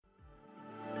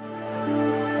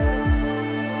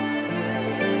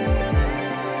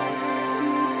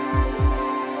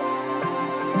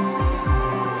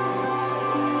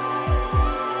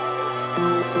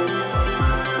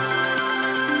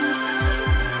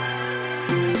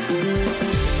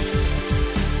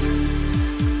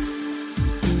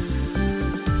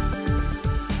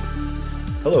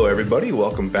Hello, everybody.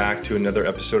 Welcome back to another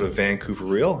episode of Vancouver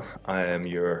Real. I am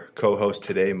your co-host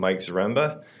today, Mike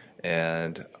Zaremba,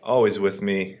 and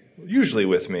usually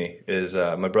with me, is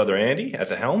my brother Andy at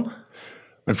the helm.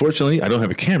 Unfortunately, I don't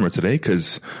have a camera today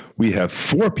because we have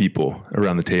 4 people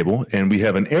around the table, and we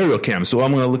have an aerial cam. So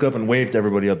I'm going to look up and wave to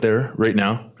everybody up there right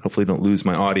now. Hopefully, don't lose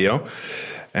my audio.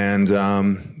 And so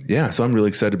I'm really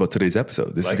excited about today's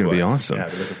episode. This is going to be awesome. Yeah,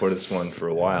 I've been looking forward to this one for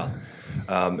a while.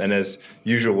 And as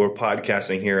usual, we're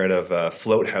podcasting here out of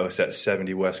Float House at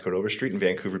 70 West Cordova Street in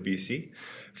Vancouver, BC.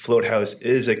 Float House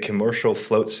is a commercial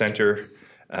float center.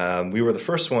 We were the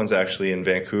first ones actually in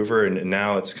Vancouver, and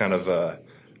now it's kind of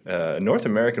a North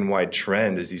American-wide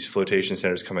trend is these flotation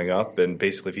centers coming up. And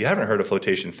basically, if you haven't heard of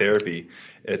flotation therapy,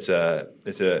 it's a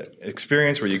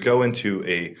experience where you go into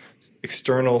a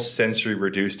external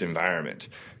sensory-reduced environment.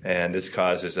 And this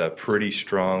causes a pretty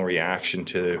strong reaction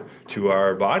to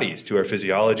our bodies, to our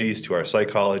physiologies, to our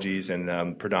psychologies,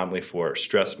 and predominantly for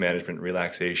stress management,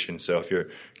 relaxation. So if you're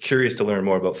curious to learn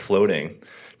more about floating,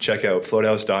 check out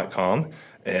floathouse.com,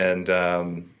 and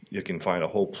you can find a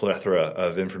whole plethora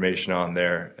of information on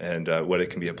there and what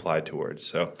it can be applied towards.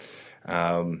 So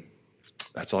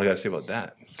that's all I got to say about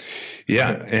that.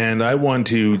 Yeah, and I want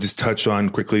to just touch on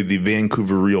quickly the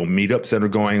Vancouver Real meetups that are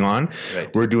going on.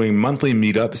 Right. We're doing monthly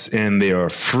meetups, and they are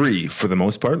free for the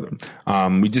most part.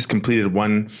 We just completed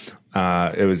one.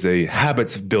 It was a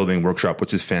habits building workshop,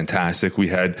 which is fantastic. We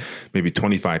had maybe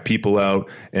 25 people out,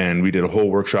 and we did a whole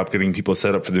workshop getting people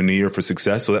set up for the new year for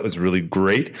success. So that was really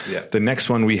great. Yeah. The next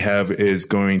one we have is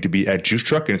going to be at Juice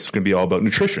Truck, and it's going to be all about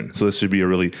nutrition. So this should be a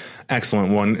really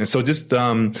excellent one. And so just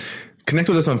connect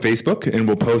with us on Facebook, and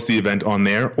we'll post the event on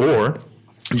there, or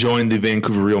join the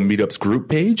Vancouver Real Meetups group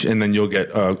page, and then you'll get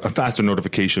a faster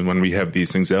notification when we have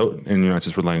these things out, and you're not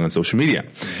just relying on social media.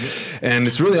 Mm-hmm. And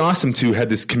it's really awesome to have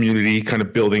this community kind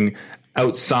of building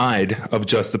outside of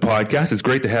just the podcast. It's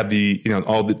great to have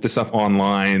all the stuff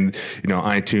online,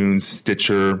 iTunes,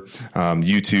 Stitcher,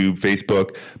 YouTube,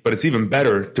 Facebook, but it's even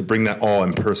better to bring that all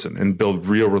in person and build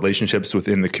real relationships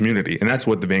within the community. And that's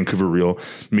what the Vancouver Real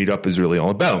Meetup is really all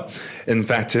about. In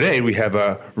fact, today we have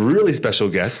a really special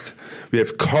guest. We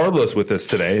have Carlos with us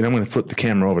today, and I'm going to flip the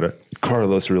camera over to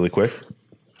Carlos really quick.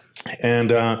 And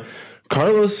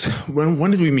Carlos,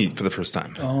 when did we meet for the first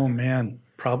time? Oh, man,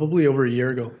 probably over a year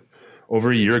ago. Over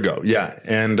a year ago, yeah.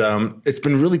 And it's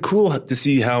been really cool to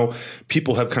see how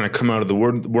people have kind of come out of the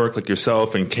work, like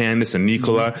yourself and Candice and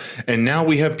Nicola. Mm-hmm. And now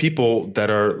we have people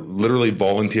that are literally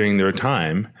volunteering their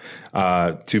time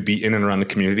to be in and around the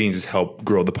community and just help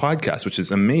grow the podcast, which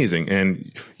is amazing. And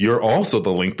you're also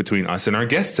the link between us and our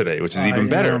guest today, which is even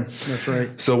better. That's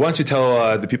right. So why don't you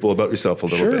tell the people about yourself a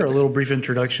little bit? Sure, a little brief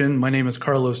introduction. My name is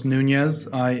Carlos Nunez.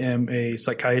 I am a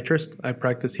psychiatrist. I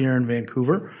practice here in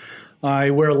Vancouver.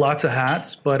 I wear lots of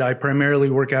hats, but I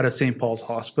primarily work out of St. Paul's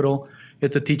Hospital.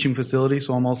 It's a teaching facility,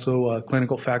 so I'm also a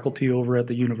clinical faculty over at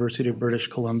the University of British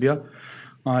Columbia.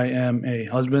 I am a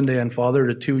husband and father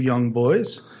to 2 young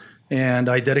boys, and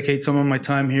I dedicate some of my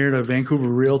time here to Vancouver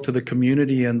Real, to the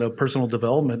community and the personal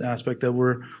development aspect that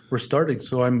we're starting.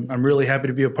 So I'm really happy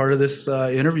to be a part of this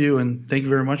interview, and thank you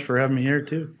very much for having me here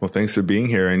too. Well, thanks for being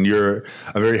here. And you're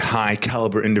a very high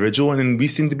caliber individual, and we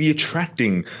seem to be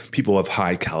attracting people of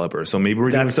high caliber. So maybe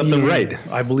we're doing something right.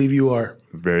 I believe you are.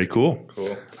 Very cool.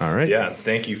 Cool. All right. Yeah.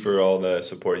 Thank you for all the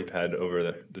support you've had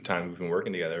over the time we've been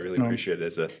working together. I really appreciate it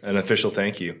as an official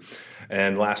thank you.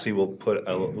 And lastly, we'll put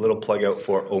a little plug out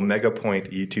for Omega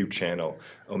Point YouTube channel.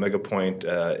 Omega Point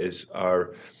is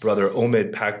our brother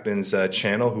Omid Pakbin's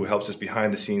channel, who helps us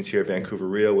behind the scenes here at Vancouver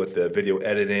Real with the video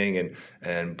editing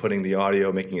and putting the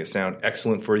audio, making it sound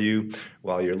excellent for you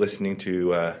while you're listening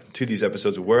to these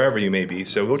episodes wherever you may be.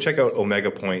 So go check out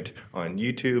Omega Point on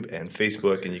YouTube and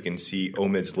Facebook, and you can see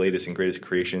Omid's latest and greatest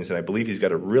creations. And I believe he's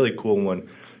got a really cool one.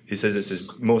 He says it's his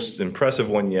most impressive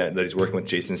one yet, that he's working with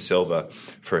Jason Silva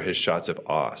for his Shots of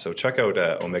Awe. So check out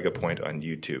Omega Point on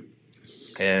YouTube.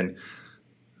 And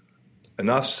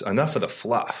enough of the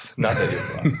fluff. Not that you're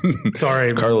fluff.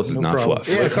 Sorry, Carlos is not fluff.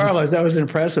 Yeah, Carlos, that was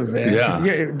impressive, man.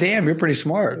 Yeah. Damn, you're pretty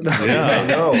smart. Yeah, I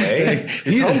know, eh?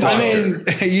 You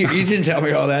didn't tell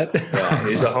me all that. Yeah,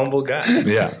 he's a humble guy.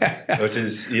 Yeah. Which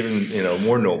is even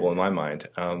more noble in my mind.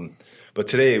 But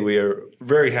today we are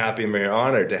very happy and very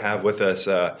honored to have with us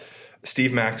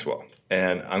Steve Maxwell.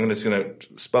 And I'm just going to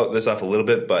spout this off a little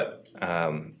bit, but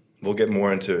we'll get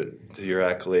more into your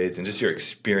accolades and just your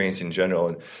experience in general.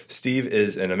 And Steve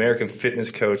is an American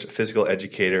fitness coach, physical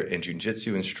educator, and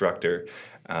jiu-jitsu instructor.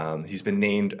 He's been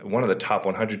named one of the top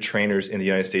 100 trainers in the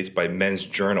United States by Men's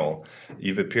Journal.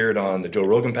 You've appeared on the Joe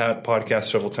Rogan podcast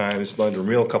several times, London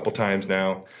Real a couple times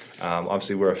now.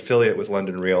 Obviously, we're affiliate with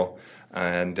London Real.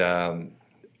 And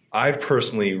I've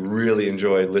personally really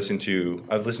enjoyed I've listened to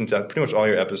pretty much all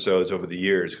your episodes over the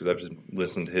years because I've just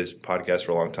listened to his podcast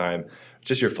for a long time.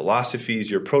 Just your philosophies,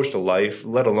 your approach to life,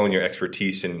 let alone your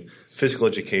expertise in physical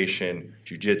education,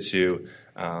 jiu-jitsu.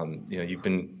 You've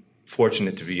been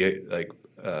fortunate to be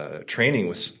training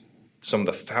with some of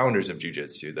the founders of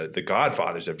jiu-jitsu, the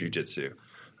godfathers of jiu-jitsu.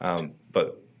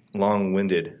 But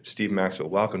long-winded, Steve Maxwell,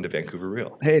 welcome to Vancouver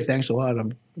Real. Hey, thanks a lot.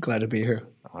 I'm glad to be here.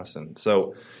 Awesome.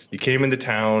 So you came into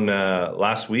town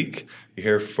last week. You're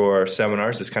here for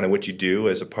seminars. It's kind of what you do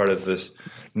as a part of this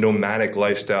nomadic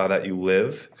lifestyle that you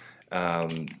live,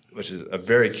 which is a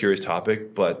very curious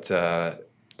topic. But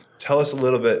tell us a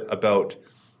little bit about,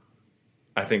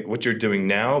 I think, what you're doing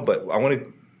now. But I want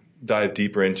to dive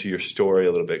deeper into your story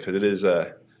a little bit because it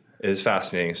is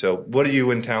fascinating. So what are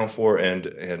you in town for,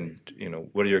 and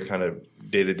what are your kind of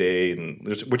day-to-day, and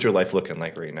what's your life looking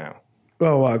like right now?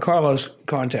 Well, Carlos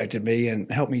contacted me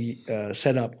and helped me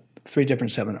set up 3 different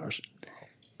seminars.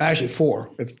 Actually, 4.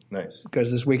 Nice.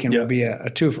 Because this weekend will be a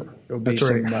twofer. It will be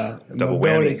some double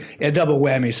whammy. Yeah, double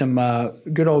whammy. Some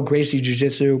good old Gracie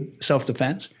Jiu-Jitsu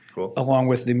self-defense, cool, along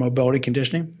with the mobility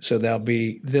conditioning. So that'll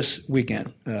be this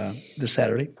weekend, this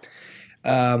Saturday.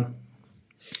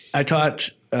 I taught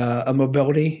a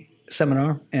mobility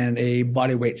seminar and a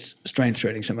bodyweight strength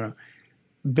training seminar.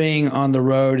 Being on the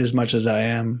road as much as I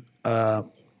am,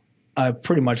 I've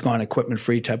pretty much gone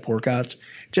equipment-free type workouts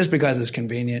just because it's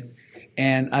convenient.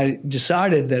 And I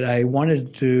decided that I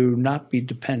wanted to not be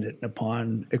dependent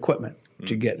upon equipment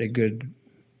to get a good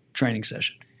training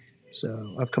session.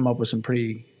 So I've come up with some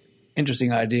pretty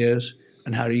interesting ideas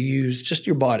on how to use just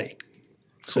your body.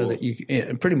 So that you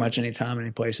can, pretty much anytime,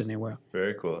 any place, anywhere.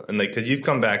 Very cool. And because you've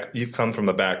come from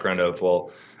a background of,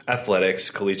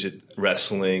 athletics, collegiate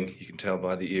wrestling. You can tell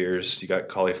by the ears. You got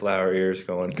cauliflower ears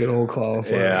going. Good old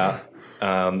cauliflower.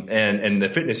 Yeah. And the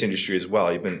fitness industry as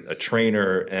well. You've been a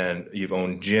trainer and you've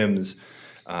owned gyms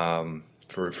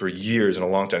for years and a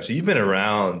long time. So you've been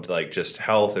around like just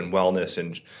health and wellness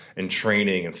and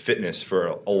training and fitness for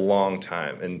a long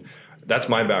time. And that's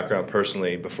my background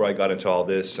personally. Before I got into all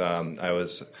this,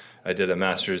 I did a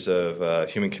master's of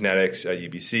human kinetics at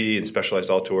UBC and specialized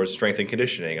all towards strength and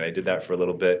conditioning. And I did that for a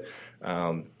little bit,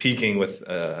 peaking with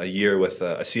a year with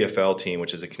a CFL team,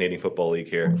 which is a Canadian Football League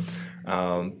here.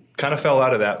 Kind of fell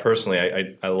out of that personally.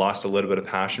 I lost a little bit of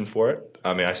passion for it.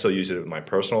 I mean, I still use it in my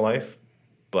personal life.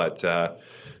 But so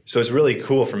it's really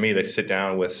cool for me to sit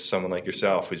down with someone like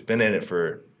yourself who's been in it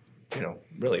for,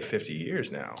 really 50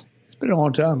 years now. It's been a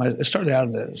long time. I started out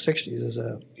in the 60s as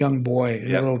a young boy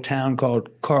in a little town called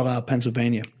Carlisle,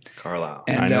 Pennsylvania. Carlisle.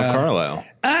 And, I know Carlisle.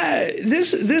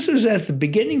 This was at the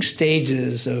beginning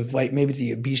stages of like maybe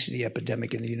the obesity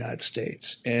epidemic in the United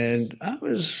States. And I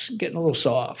was getting a little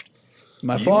soft.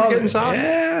 My father, were getting soft?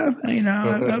 Yeah,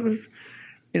 I was,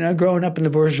 growing up in the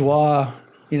bourgeois,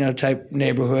 type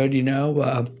neighborhood,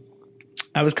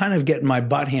 I was kind of getting my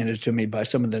butt handed to me by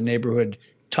some of the neighborhood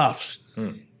toughs.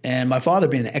 And my father,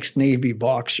 being an ex-Navy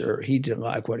boxer, he didn't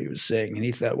like what he was saying. And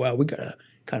he thought, well, we got to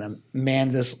kind of man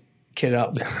this kid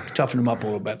up, toughen him up a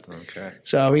little bit. Okay.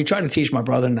 So he tried to teach my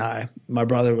brother and I. My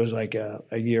brother was like a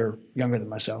year younger than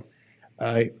myself.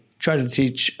 I tried to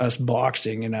teach us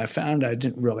boxing, and I found I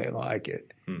didn't really like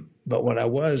it. But what I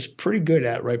was pretty good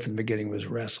at right from the beginning was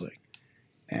wrestling.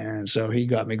 And so he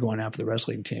got me going after the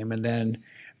wrestling team. And then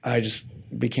I just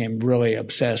became really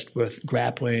obsessed with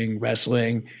grappling,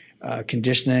 wrestling,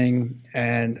 conditioning.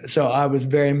 And so I was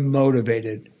very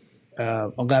motivated,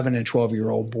 11 and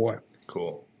 12-year-old boy.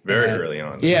 Cool. Very early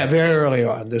on. Yeah, very early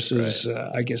on. This is,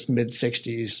 I guess,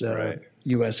 mid-'60s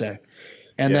USA.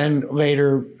 And then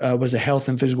later was a health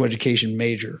and physical education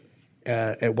major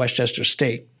at Westchester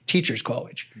State Teachers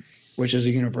College, which is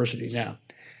a university now.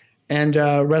 And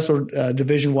wrestled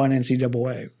Division I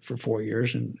NCAA for 4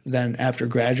 years. And then after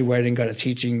graduating, got a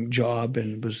teaching job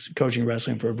and was coaching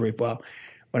wrestling for a brief while.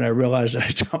 When I realized I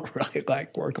don't really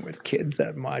like working with kids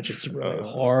that much. It's really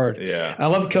hard. Yeah. I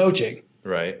love coaching.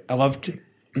 Right. I loved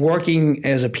working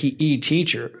as a PE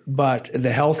teacher, but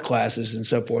the health classes and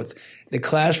so forth, the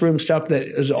classroom stuff that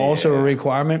is also a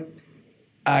requirement,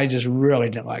 I just really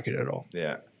didn't like it at all.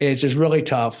 Yeah. It's just really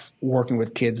tough working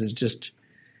with kids. It's just,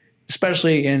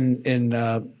 especially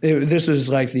this was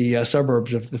like the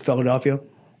suburbs of the Philadelphia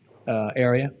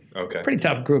area. Okay. Pretty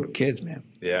tough group of kids, man.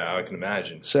 Yeah, I can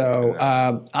imagine. So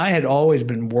I had always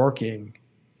been working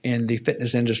in the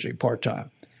fitness industry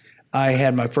part-time. I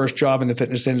had my first job in the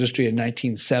fitness industry in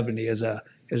 1970 as an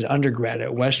undergrad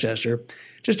at Westchester,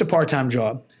 just a part-time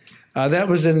job. That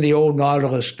was in the old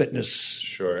Nautilus Fitness.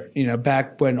 Sure.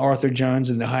 Back when Arthur Jones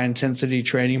and the high-intensity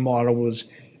training model was,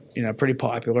 pretty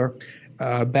popular.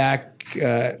 Back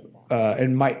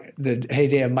and the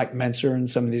heyday of Mike Menser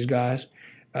and some of these guys.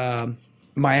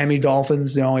 Miami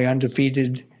Dolphins, the only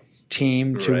undefeated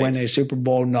team to win a Super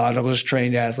Bowl, Nautilus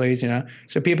trained athletes,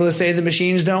 So people that say the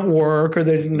machines don't work or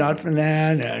they're not for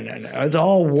that, no. It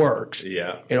all works.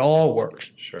 Yeah. It all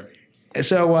works. Sure. And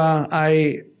so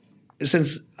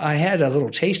since I had a little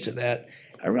taste of that,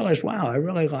 I realized, wow, I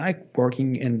really like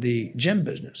working in the gym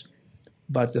business.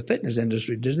 But the fitness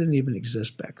industry didn't even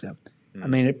exist back then. I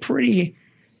mean,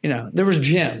 there was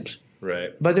gyms.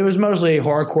 Right. But there was mostly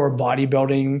hardcore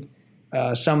bodybuilding,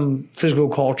 some physical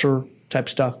culture type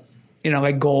stuff.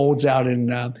 Like Gold's out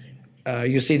in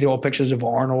you see the old pictures of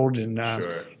Arnold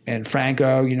and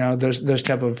Franco, those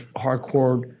type of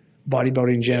hardcore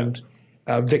bodybuilding gyms.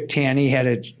 Vic Tanny had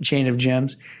a chain of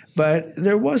gyms. But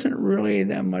there wasn't really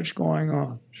that much going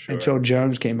on until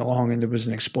Jones came along and there was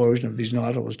an explosion of these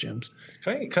Nautilus gyms.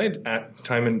 Can I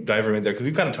time and dive right there? Because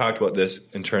we've kind of talked about this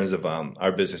in terms of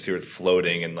our business here with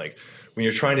floating and like when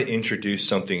you're trying to introduce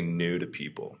something new to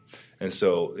people. And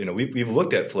so, we've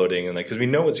looked at floating and because we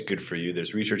know it's good for you.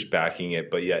 There's research backing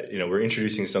it, but yet, we're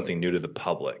introducing something new to the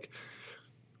public.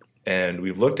 And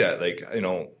we've looked at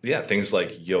things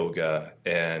like yoga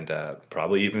and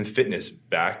probably even fitness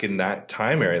back in that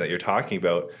time area that you're talking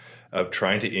about of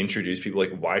trying to introduce people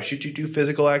like, why should you do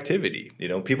physical activity?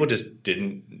 People just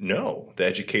didn't know. The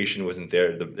education wasn't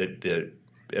there, the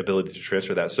ability to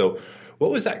transfer that. So what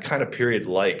was that kind of period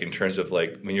like in terms of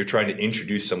like when you're trying to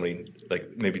introduce somebody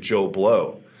like maybe Joe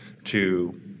Blow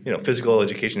to, physical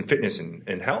education, fitness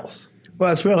and health?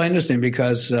 Well, it's really interesting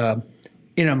because,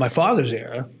 my father's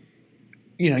era,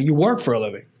 you work for a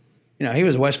living. He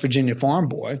was a West Virginia farm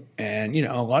boy, and,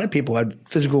 a lot of people had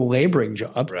physical laboring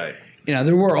jobs. Right.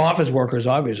 There were office workers,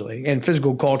 obviously, and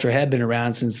physical culture had been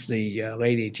around since the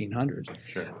late 1800s.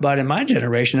 Sure. But in my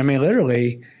generation,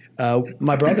 literally,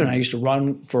 my brother and I used to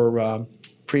run for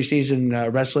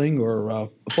preseason wrestling or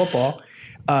football.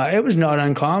 It was not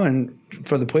uncommon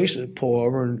for the police to pull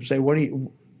over and say, what are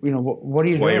you doing? Why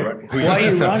are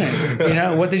you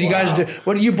running? What did you guys do?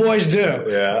 What do you boys do?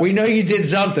 Yeah. We know you did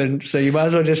something, so you might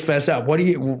as well just fess up. What do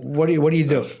you do?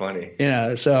 That's funny.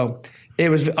 So it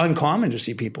was uncommon to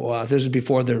see people. This was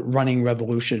before the running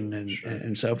revolution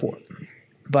and so forth.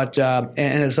 But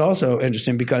and it's also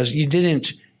interesting because you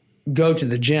didn't go to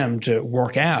the gym to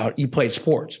work out. You played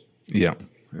sports. Yeah.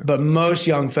 But most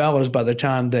young fellows, by the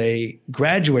time they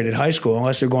graduated high school,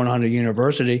 unless they're going on to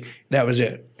university, that was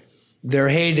it. Their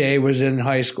heyday was in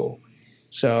high school.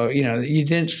 So, you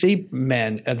didn't see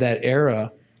men of that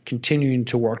era continuing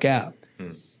to work out.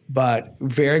 But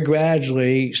very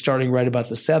gradually, starting right about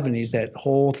the 70s, that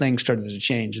whole thing started to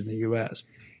change in the U.S.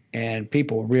 And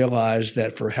people realized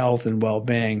that for health and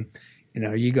well-being,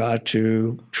 you got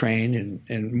to train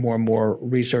and more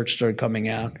research started coming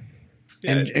out.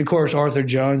 Yeah. And, of course, Arthur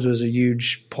Jones was a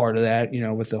huge part of that,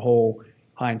 with the whole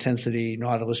high-intensity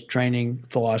Nautilus training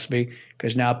philosophy,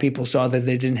 because now people saw that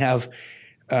they didn't have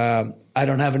I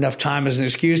don't have enough time as an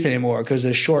excuse anymore, because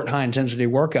the short, high-intensity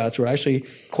workouts were actually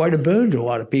quite a boon to a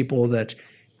lot of people that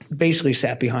basically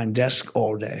sat behind desks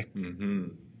all day.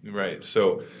 Mm-hmm. Right.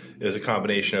 So there's a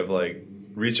combination of, like,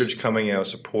 research coming out,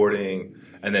 supporting,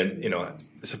 and then,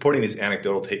 supporting these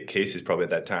anecdotal cases probably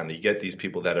at that time. You get these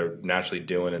people that are naturally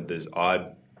doing it. There's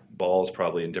odd balls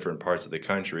probably in different parts of the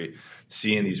country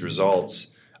seeing these results.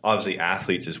 Obviously,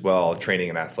 athletes as well. Training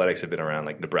and athletics have been around.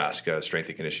 Like Nebraska, strength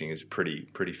and conditioning is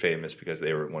pretty famous because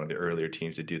they were one of the earlier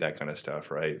teams to do that kind of stuff,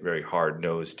 right? Very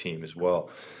hard-nosed team as well.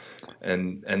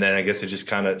 And then I guess it just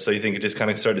kind of – so you think it just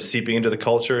kind of started seeping into the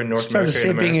culture in North America?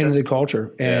 Started seeping into the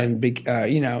culture. And,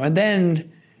 and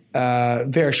then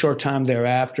very short time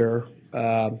thereafter,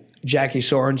 Jackie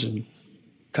Sorensen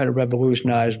kind of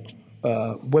revolutionized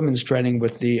women's training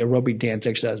with the aerobic dance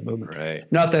exercise movement.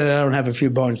 Right. Not that I don't have a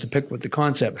few bones to pick with the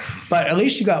concept, but at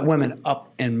least you got women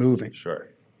up and moving. Sure.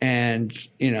 And,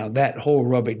 that whole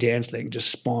aerobic dance thing just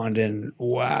spawned in,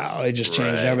 wow, it just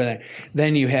changed everything.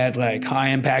 Then you had like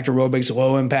high-impact aerobics,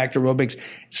 low-impact aerobics,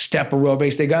 step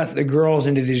aerobics. They got the girls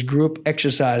into these group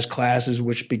exercise classes,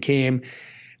 which became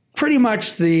pretty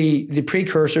much the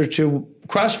precursor to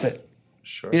CrossFit.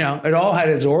 Sure. It all had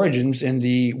its origins in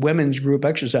the women's group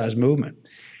exercise movement.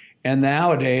 And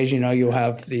nowadays, you'll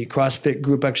have the CrossFit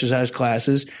group exercise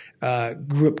classes,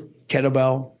 group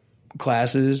kettlebell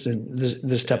classes, and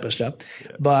this type of stuff.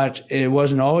 Yeah. But it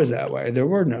wasn't always that way. There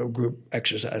were no group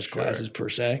exercise classes per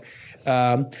se.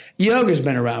 Yoga's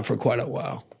been around for quite a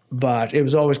while, but it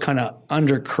was always kind of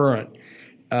undercurrent.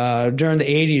 During the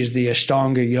 80s, the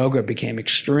Ashtanga yoga became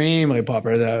extremely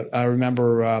popular. I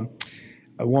remember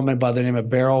a woman by the name of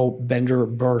Beryl Bender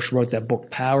Bursch wrote that book,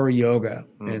 Power Yoga.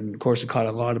 And, of course, it caught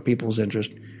a lot of people's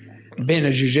interest. being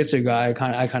a jiu-jitsu guy, I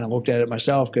kind of looked at it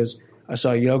myself because I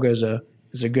saw yoga as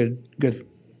a good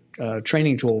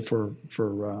training tool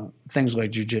for things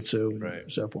like jiu-jitsu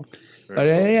and so forth. But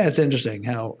yeah, it's interesting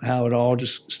how it all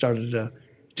just started to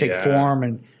take form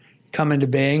and come into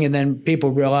being, and then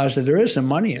people realized that there is some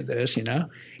money in this, and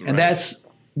that's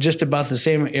just about the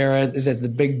same era that the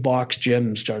big box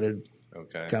gyms started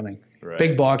coming. Right.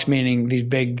 Big box meaning these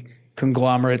big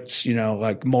conglomerates,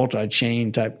 like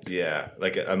multi-chain type. Yeah,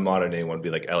 like a modern day one would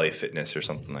be like LA Fitness or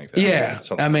something like that. Yeah,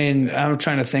 I'm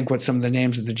trying to think what some of the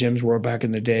names of the gyms were back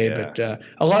in the day, but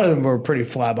a lot of them were pretty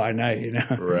fly by night.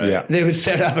 Right. Yeah. They would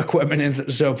set up equipment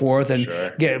and so forth, and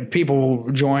get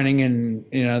people joining, and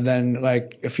then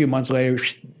like a few months later,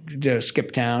 just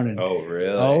skip town. And, oh, really?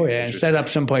 Oh, yeah, and set up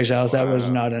someplace else. Wow. That was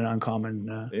not an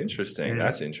uncommon. Interesting.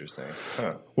 That's interesting.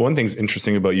 Huh. One thing's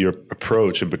interesting about your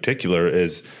approach in particular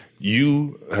is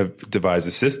you have devised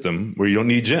a system where you don't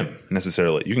need a gym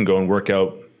necessarily. You can go and work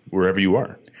out wherever you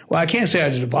are. Well, I can't say I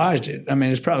just devised it. I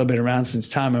mean, it's probably been around since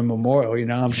time immemorial.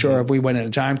 I'm sure if we went in a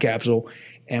time capsule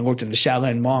and looked at the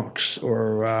Shaolin monks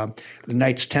or the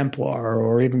Knights Templar,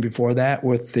 or even before that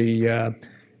with the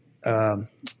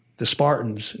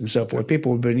Spartans and so forth,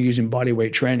 people have been using body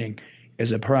weight training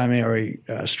as a primary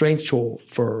strength tool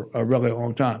for a really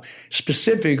long time,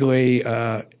 specifically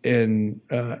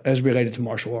as related to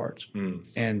martial arts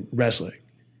and wrestling.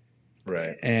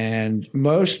 Right. And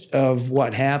most of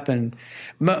what happened,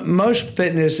 most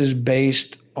fitness is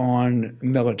based on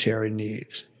military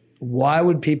needs. Why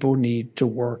would people need to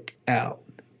work out,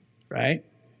 right?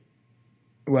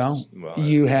 Well,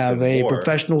 you have a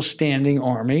professional standing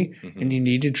army, and you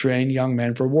need to train young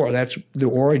men for war. That's the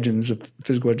origins of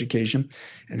physical education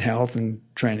and health and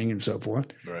training and so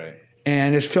forth. Right.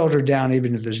 And it's filtered down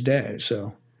even to this day.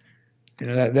 So,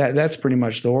 that's pretty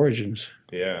much the origins.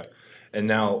 Yeah. And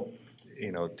now,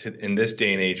 in this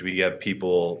day and age, we have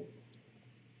people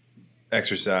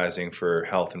exercising for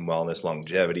health and wellness,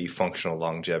 longevity, functional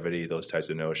longevity, those types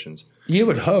of notions. You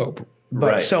would hope.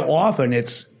 But so often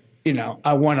it's,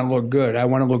 I want to look good. I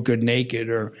want to look good naked,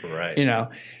 or, a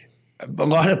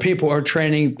lot of people are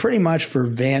training pretty much for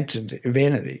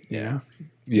vanity, Yeah.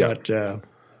 But,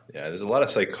 there's a lot of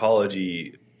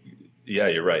psychology. Yeah,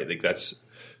 you're right. Like that's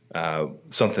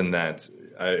something that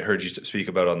I heard you speak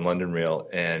about on London Rail,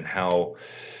 and how,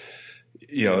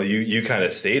 you kind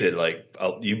of stated, like,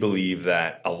 you believe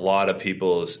that a lot of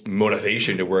people's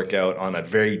motivation to work out on a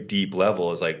very deep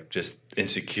level is like just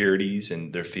insecurities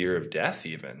and their fear of death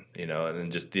even, and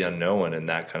then just the unknown and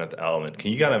that kind of element.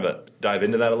 Can you kind of dive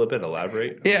into that a little bit,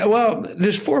 elaborate? Yeah, well,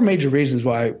 there's 4 major reasons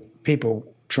why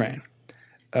people train.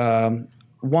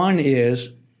 One is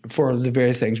for the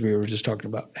very things we were just talking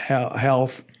about,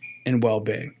 health and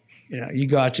well-being. You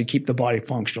got to keep the body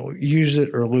functional, use it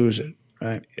or lose it,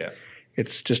 right? Yeah.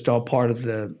 It's just all part of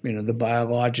the the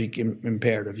biologic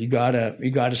imperative. You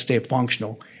gotta stay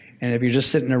functional, and if you're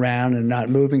just sitting around and not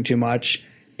moving too much,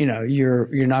 you're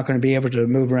not going to be able to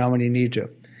move around when you need to.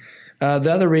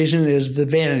 The other reason is the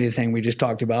vanity thing we just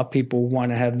talked about. People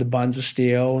want to have the buns of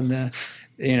steel and the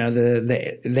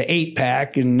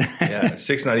 8-pack, and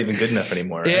 6 not even good enough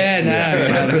anymore. Right?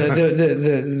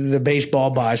 The baseball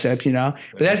biceps, but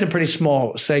that's a pretty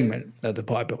small segment of the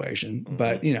population.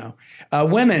 But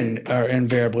women are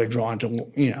invariably drawn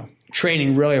to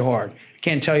training really hard.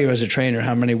 Can't tell you as a trainer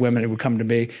how many women would come to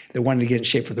me that wanted to get in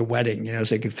shape for the wedding,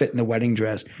 so they could fit in the wedding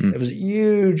dress. It was a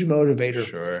huge motivator.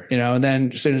 Sure. And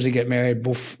then as soon as they get married,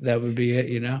 boof, that would be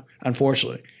it.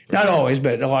 Unfortunately, not always,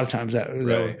 but a lot of times that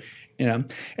would.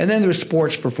 And then there's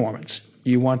sports performance.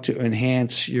 You want to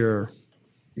enhance your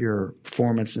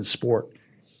performance in sport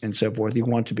and so forth. You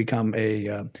want to become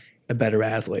a better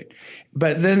athlete.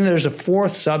 But then there's a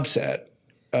 4th subset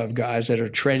of guys that are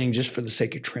training just for the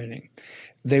sake of training.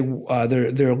 They're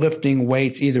lifting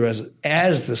weights either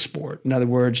as the sport. In other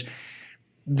words,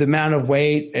 the amount of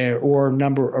weight or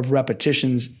number of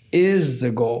repetitions is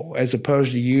the goal, as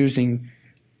opposed to using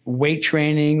weight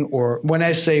training, or when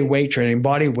I say weight training,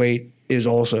 body weight is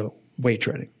also weight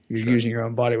training. You're using your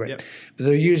own body weight. Yep. But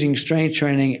they're using strength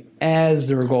training as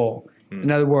their goal. In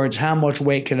other words, how much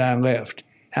weight can I lift?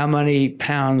 How many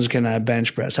pounds can I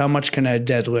bench press? How much can I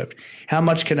deadlift? How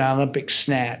much can I Olympic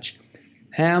snatch?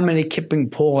 How many kipping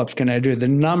pull-ups can I do? The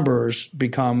numbers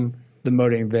become the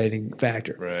motivating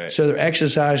factor. Right. So they're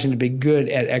exercising to be good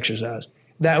at exercise.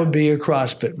 That would be your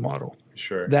CrossFit model.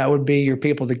 Sure. That would be your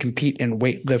people that compete in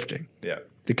weightlifting. Yeah.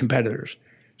 The competitors.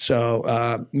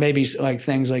 So maybe like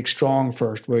things like Strong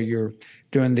First, where you're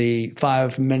doing the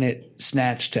 5-minute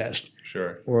snatch test.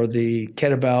 Sure. Or the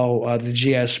kettlebell, the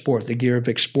GS Sport, the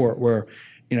Gearvik Sport, where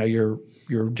you're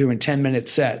doing 10-minute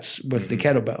sets with the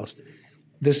kettlebells.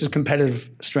 This is competitive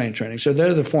strength training. So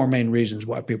they're the 4 main reasons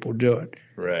why people do it.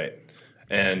 Right.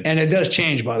 And it does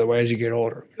change, by the way, as you get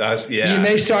older. Yeah. You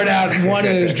may start out in one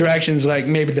of those directions, like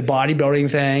maybe the bodybuilding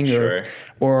thing,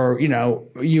 or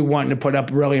you wanting to put up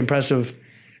really impressive,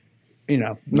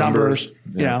 numbers,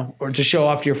 or to show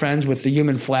off to your friends with the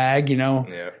human flag,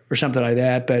 or something like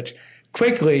that. But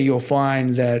quickly you'll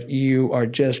find that you are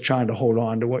just trying to hold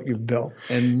on to what you've built,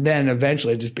 and then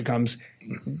eventually it just becomes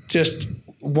just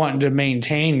wanting to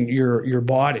maintain your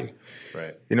body.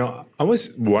 Right. I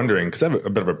was wondering, because I have a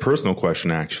bit of a personal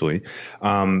question, actually.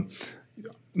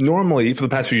 Normally, for the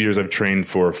past few years, I've trained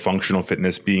for functional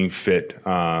fitness, being fit,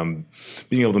 being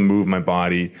able to move my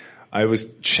body. I was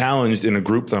challenged in a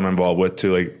group that I'm involved with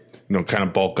to kind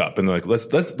of bulk up, and they're like,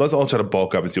 let's all try to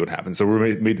bulk up and see what happens. So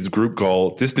we made this group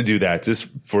goal just to do that, just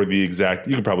for the exact,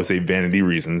 you could probably say, vanity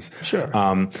reasons. Sure.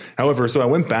 However, so I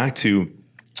went back to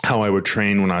how I would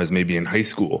train when I was maybe in high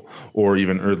school or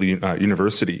even early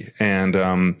university. And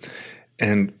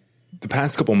the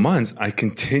past couple months, I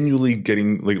continually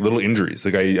getting little injuries.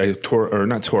 I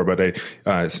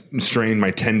strained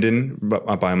my tendon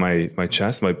by my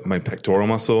chest, my pectoral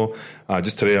muscle.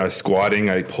 Just today I was squatting,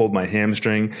 I pulled my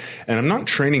hamstring, and I'm not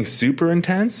training super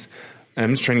intense.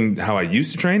 I'm just training how I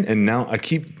used to train. And now I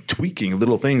keep tweaking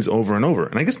little things over and over.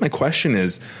 And I guess my question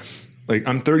is,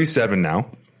 I'm 37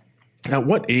 now. At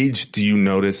what age do you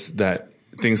notice that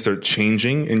things start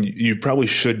changing and you probably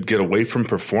should get away from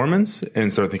performance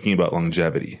and start thinking about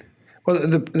longevity? Well,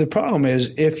 the problem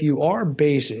is if you are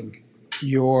basing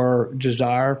your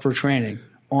desire for training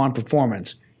on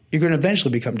performance, you're going to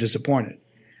eventually become disappointed.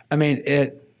 I mean,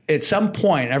 at some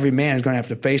point, every man is going to have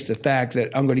to face the fact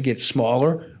that I'm going to get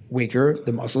smaller, weaker,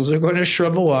 the muscles are going to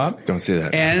shrivel up. Don't say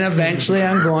that. And eventually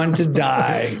I'm going to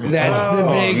die. That's the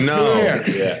big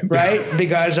fear, right?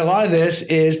 Because a lot of this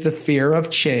is the fear of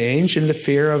change and the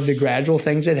fear of the gradual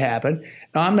things that happen.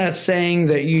 Now, I'm not saying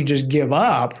that you just give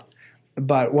up,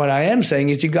 but what I am saying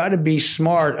is you got to be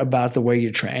smart about the way you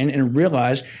train and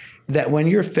realize that when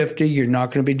you're 50, you're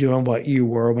not going to be doing what you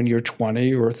were when you're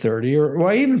 20 or 30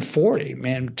 or even 40.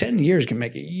 Man, 10 years can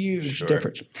make a huge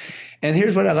difference. And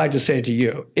here's what I'd like to say to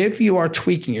you. If you are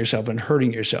tweaking yourself and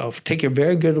hurting yourself, take a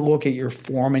very good look at your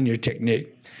form and your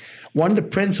technique. One of the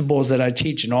principles that I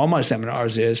teach in all my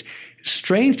seminars is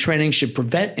strength training should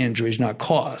prevent injuries, not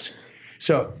cause.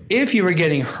 So if you are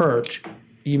getting hurt,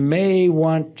 you may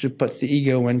want to put the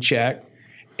ego in check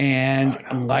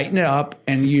and lighten it up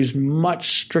and use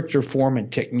much stricter form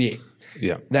and technique.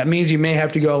 Yeah. That means you may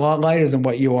have to go a lot lighter than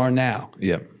what you are now.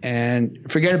 Yeah. And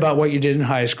forget about what you did in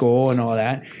high school and all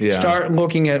that. Yeah. Start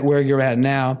looking at where you're at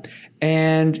now.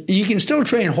 And you can still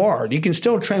train hard. You can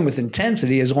still train with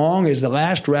intensity as long as the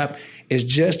last rep is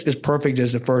just as perfect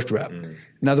as the first rep.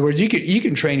 In other words, you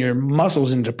can train your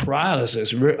muscles into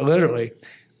paralysis, literally,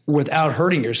 without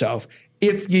hurting yourself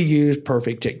if you use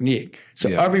perfect technique. So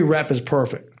every rep is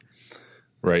perfect.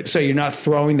 Right. So you're not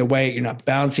throwing the weight, you're not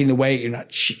bouncing the weight, you're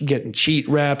not getting cheat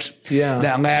reps. Yeah.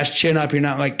 That last chin up, you're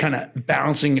not kind of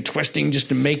bouncing and twisting just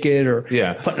to make it, or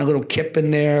putting a little kip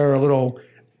in there, or a little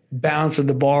bounce of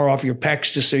the bar off your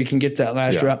pecs just so you can get that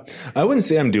last rep. I wouldn't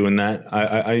say I'm doing that.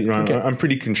 I'm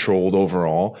pretty controlled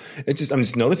overall. I'm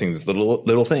just noticing these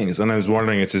little things, and I was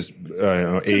wondering, it's just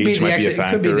age might be a factor.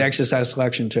 It could be the exercise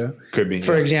selection too. Could be.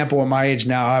 For example, at my age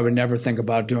now, I would never think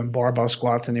about doing barbell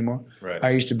squats anymore. Right. I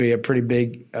used to be a pretty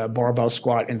big barbell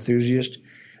squat enthusiast.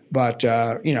 But,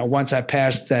 once I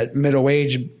passed that middle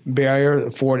age barrier,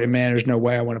 there's no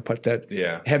way I want to put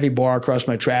that heavy bar across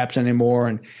my traps anymore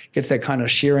and get that kind of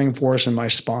shearing force in my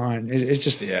spine. It's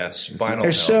just, spinal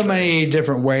there's so many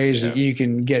different ways that you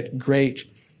can get great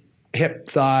hip,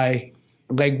 thigh,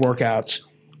 leg workouts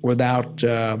without,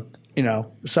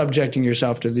 subjecting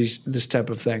yourself to this type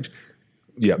of things.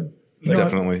 Yeah.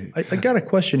 Definitely. I got a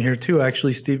question here too,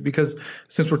 actually, Steve, because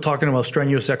since we're talking about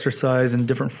strenuous exercise and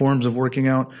different forms of working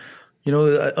out,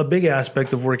 a big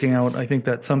aspect of working out, I think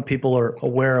that some people are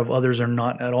aware of, others are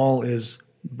not at all, is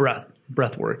breath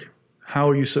work.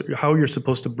 How you're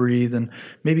supposed to breathe, and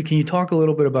maybe can you talk a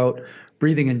little bit about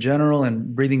breathing in general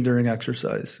and breathing during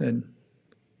exercise? And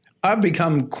I've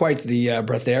become quite the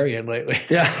breatharian lately.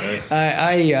 Yeah,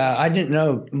 I didn't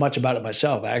know much about it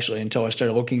myself actually until I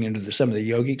started looking into some of the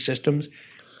yogic systems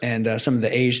and some of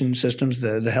the Asian systems,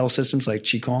 the health systems like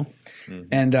Qigong,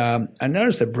 and I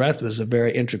noticed that breath was a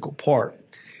very integral part.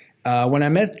 When I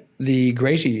met the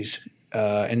Gracies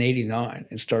in '89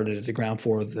 and started at the ground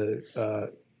floor of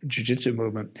the jiu-jitsu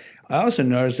movement, I also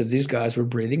noticed that these guys were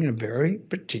breathing in a very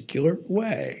particular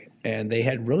way, and they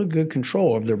had really good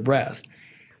control of their breath.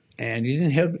 And you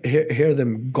didn't hear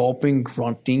them gulping,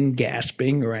 grunting,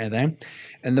 gasping, or anything.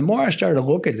 And the more I started to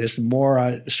look at this, the more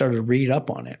I started to read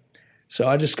up on it. So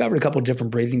I discovered a couple of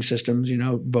different breathing systems,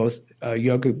 both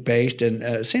yogic-based, and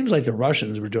it seems like the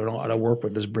Russians were doing a lot of work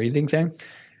with this breathing thing.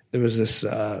 There was this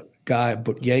guy,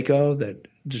 Butyeko, that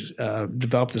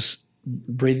developed this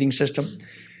breathing system.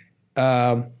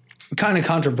 Kind of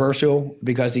controversial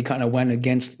because he kind of went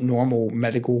against normal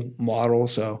medical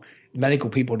models. So medical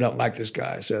people don't like this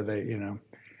guy. So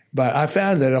but I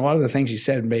found that a lot of the things he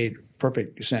said made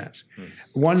perfect sense.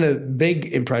 One of the big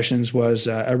impressions was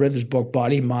I read this book,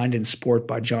 Body, Mind, and Sport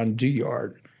by John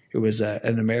Douillard, who was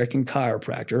an American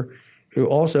chiropractor who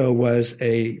also was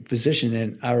a physician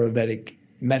in Ayurvedic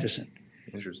medicine.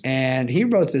 Interesting. And he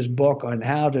wrote this book on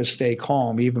how to stay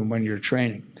calm even when you're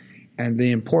training, and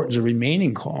the importance of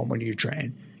remaining calm when you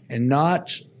train and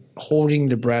not holding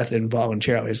the breath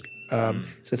involuntarily. It's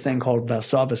a thing called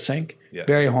Valsalva sink,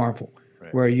 very harmful,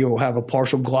 where you'll have a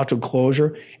partial glottal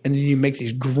closure and then you make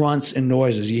these grunts and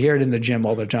noises. You hear it in the gym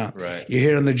all the time. Right. You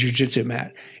hear it on the jiu-jitsu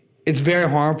mat. It's very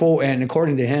harmful and,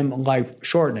 according to him,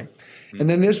 life-shortening. And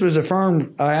then this was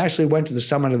affirmed. I actually went to the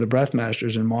Summit of the Breath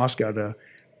Masters in Moscow,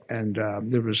 and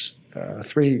there was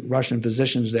 3 Russian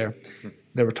physicians there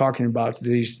that were talking about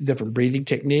these different breathing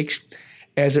techniques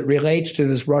as it relates to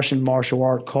this Russian martial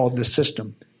art called the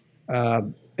system.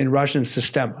 In Russian,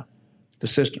 sistema, the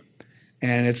system.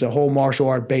 And it's a whole martial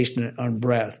art based on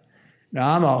breath.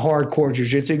 Now, I'm a hardcore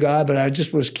jiu-jitsu guy, but I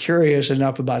just was curious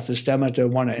enough about sistema to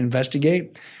want to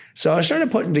investigate. So I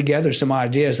started putting together some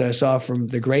ideas that I saw from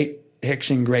the great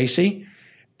Rickson Gracie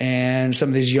and some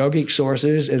of these yogic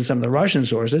sources and some of the Russian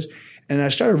sources. And I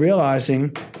started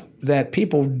realizing that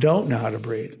people don't know how to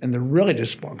breathe, and they're really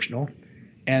dysfunctional.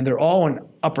 And they're all in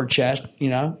upper chest,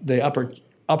 the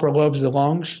upper lobes of the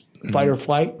lungs, fight or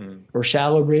flight, or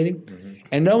shallow breathing.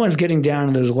 And no one's getting down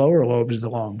in those lower lobes of the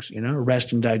lungs,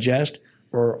 rest and digest,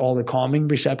 or all the calming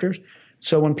receptors.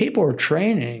 So when people are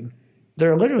training,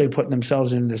 they're literally putting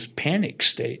themselves in this panic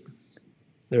state.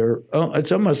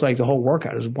 It's almost like the whole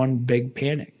workout is one big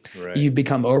panic. Right. You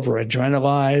become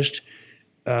over-adrenalized,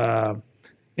 and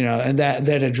that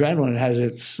adrenaline has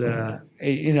its,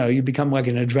 you become like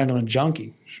an adrenaline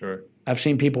junkie. Sure. I've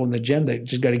seen people in the gym that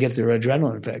just got to get their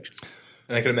adrenaline fix.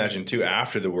 And I can imagine too,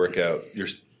 after the workout, you're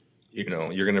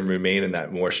going to remain in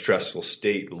that more stressful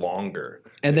state longer.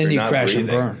 And then you crash breathing,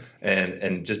 and burn.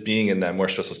 And just being in that more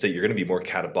stressful state, you're going to be more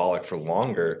catabolic for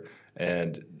longer.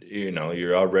 And,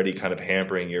 you're already kind of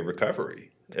hampering your recovery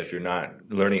if you're not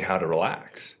learning how to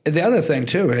relax. And the other thing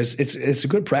too is it's a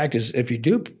good practice if you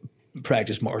do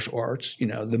practice martial arts,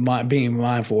 being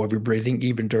mindful of your breathing,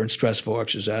 even during stressful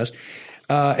exercise.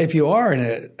 If you are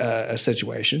in a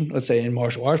situation, let's say in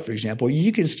martial arts, for example,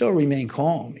 you can still remain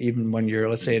calm even when you're,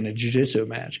 let's say, in a jiu-jitsu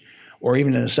match or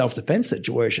even in a self-defense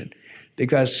situation.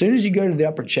 Because as soon as you go to the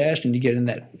upper chest and you get in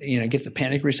that, get the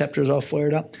panic receptors all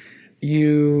flared up,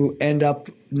 you end up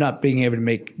not being able to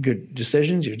make good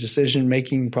decisions. Your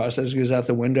decision-making process goes out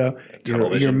the window.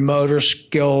 Your motor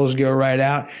skills go right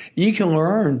out. You can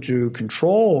learn to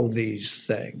control these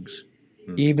things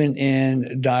even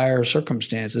in dire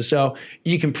circumstances. So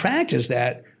you can practice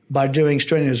that by doing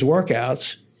strenuous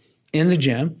workouts in the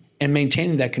gym and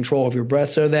maintaining that control of your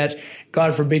breath so that,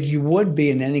 God forbid, you would be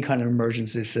in any kind of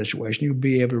emergency situation. You'd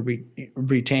be able to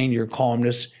retain your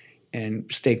calmness and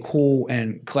stay cool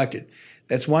and collected.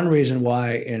 That's one reason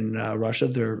why in Russia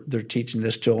they're teaching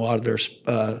this to a lot of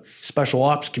their special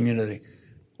ops community.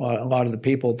 A lot of the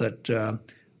people that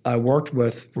I worked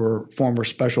with were former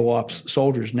special ops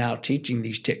soldiers now teaching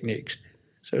these techniques.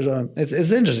 So it's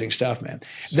interesting stuff, man.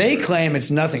 They claim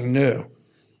it's nothing new.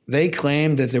 They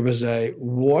claim that there was a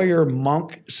warrior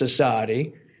monk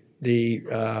society, the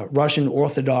Russian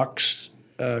Orthodox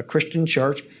Christian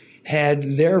Church,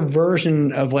 had their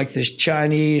version of like this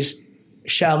Chinese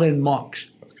Shaolin monks.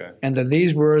 Okay. And that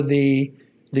these were the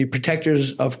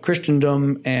protectors of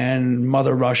Christendom and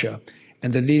Mother Russia.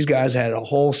 And that these guys had a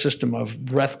whole system of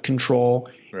breath control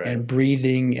and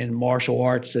breathing and martial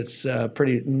arts that's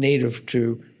pretty native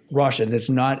to Russia, that's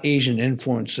not Asian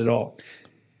influence at all.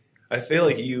 I feel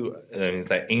like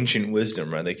that ancient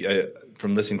wisdom, right? Like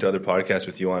from listening to other podcasts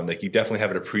with you on, like you definitely have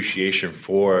an appreciation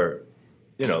for,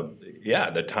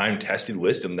 the time-tested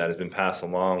wisdom that has been passed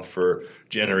along for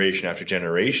generation after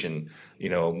generation.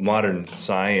 Modern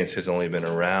science has only been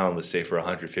around, let's say, for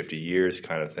 150 years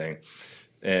kind of thing.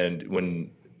 And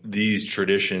when these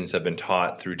traditions have been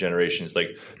taught through generations,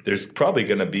 like there's probably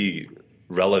going to be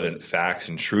relevant facts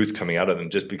and truth coming out of them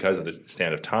just because of the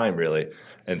stand of time, really.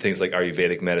 and things like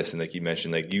Ayurvedic medicine, like you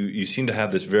mentioned, like you seem to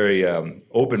have this very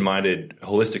open-minded,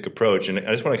 holistic approach. And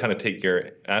I just want to kind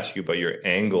of ask you about your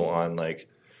angle on like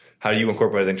how do you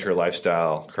incorporate it into your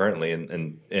lifestyle currently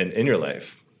and in your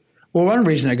life. Well, one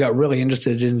reason I got really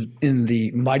interested in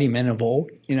the mighty men of old,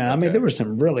 I mean, there were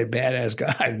some really badass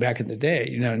guys back in the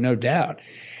day, no doubt.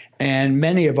 And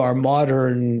many of our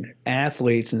modern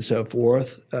athletes and so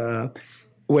forth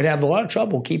would have a lot of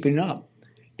trouble keeping up.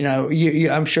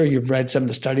 I'm sure you've read some of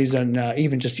the studies on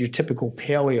even just your typical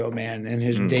paleo man and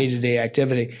his day-to-day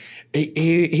activity.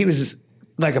 He was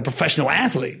like a professional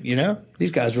athlete,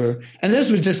 These guys were, and this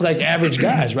was just like average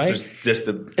guys, right?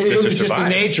 It was just the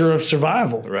nature of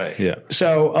survival, right? Yeah.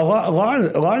 So a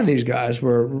lot of these guys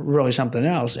were really something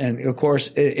else, and of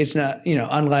course, it's not,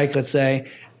 unlike, let's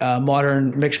say,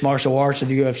 modern mixed martial arts of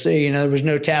the UFC. There was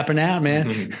no tapping out,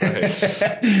 man.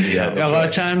 Right. A lot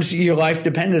of times, your life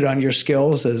depended on your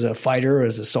skills as a fighter,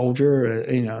 as a soldier,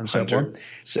 and so forth,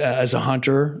 as a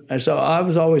hunter. And so I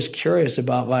was always curious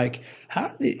about like, how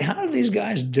do these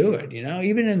guys do it?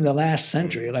 Even in the last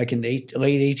century, like in the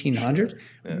late 1800s,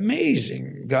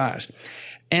 amazing guys.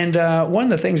 And one of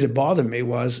the things that bothered me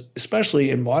was,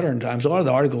 especially in modern times, a lot of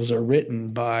the articles are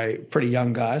written by pretty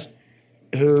young guys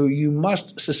who you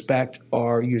must suspect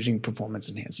are using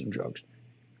performance-enhancing drugs.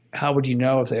 How would you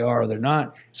know if they are or they're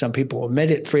not? Some people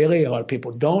admit it freely. A lot of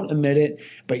people don't admit it.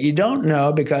 But you don't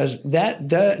know because that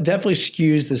definitely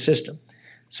skews the system.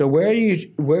 So where are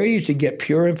you to get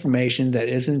pure information that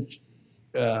isn't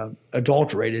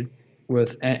adulterated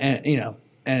with any of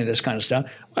this kind of stuff?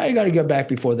 Well, you got to go back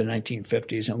before the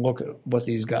 1950s and look at what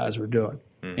these guys were doing,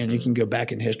 and you can go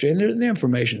back in history, and the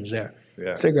information's there.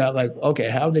 Yeah. Figure out like, okay,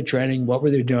 how were they training? What were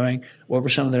they doing? What were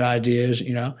some of their ideas?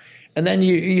 And then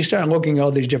you start looking at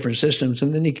all these different systems,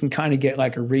 and then you can kind of get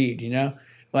like a read.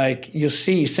 Like you'll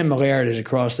see similarities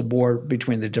across the board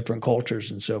between the different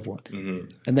cultures and so forth. Mm-hmm.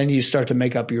 And then you start to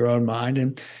make up your own mind.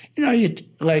 And, you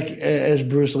like as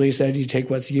Bruce Lee said, you take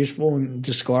what's useful and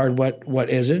discard what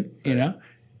isn't,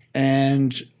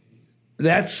 And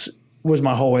that's was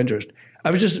my whole interest.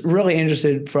 I was just really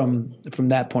interested from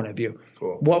that point of view.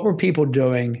 Cool. What were people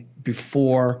doing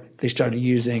before they started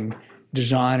using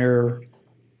designer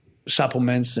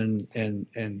supplements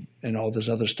and all this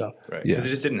other stuff? Right. Because they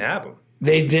just didn't have them.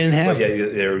 They didn't have. But yeah,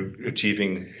 they're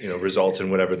achieving results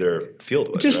in whatever their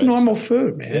field was. Just normal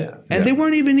food, man. Yeah. And they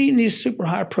weren't even eating these super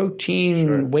high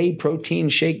protein, whey protein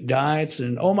shake diets.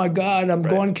 And oh my God, I'm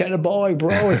going catabolic,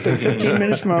 bro. It's been 15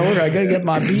 minutes from my order. I got to get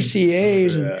my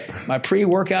BCAAs and my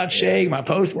pre-workout shake, my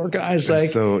post-workout. It's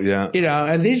like,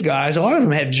 and these guys, a lot of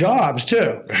them had jobs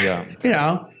too.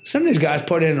 Yeah. Some of these guys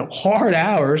put in hard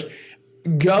hours,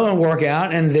 go and work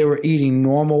out, and they were eating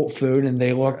normal food, and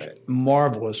they looked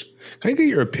marvelous. Can I get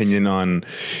your opinion on,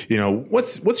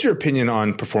 what's your opinion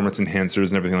on performance enhancers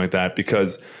and everything like that?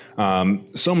 Because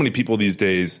so many people these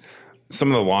days,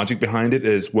 some of the logic behind it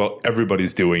is, well,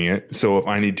 everybody's doing it, so if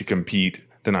I need to compete,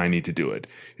 then I need to do it.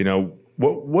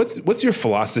 What's your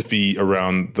philosophy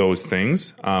around those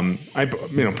things?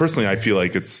 Personally, I feel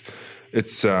like it's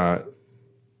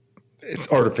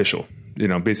artificial.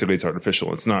 Basically it's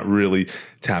artificial. It's not really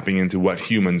tapping into what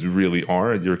humans really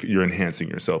are. You're enhancing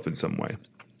yourself in some way.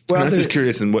 Well, I'm just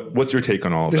curious, and what's your take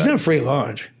on all of that? There's no free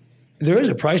lunch. There is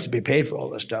a price to be paid for all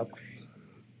this stuff.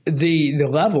 The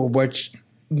level which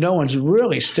no one's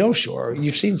really still sure.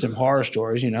 You've seen some horror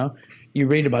stories, You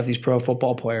read about these pro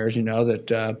football players,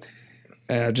 that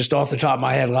just off the top of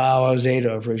my head, Lalo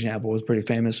Zato, for example, was pretty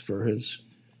famous for his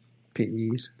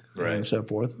PEs. Right. And so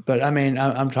forth. But I mean,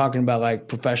 I'm talking about like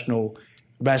professional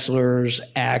wrestlers,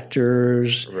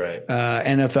 actors,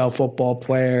 NFL football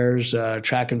players,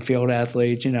 track and field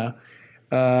athletes.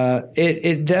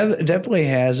 It definitely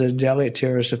has a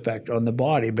deleterious effect on the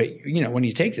body. But when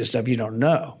you take this stuff, you don't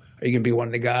know. Are you going to be one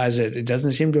of the guys that it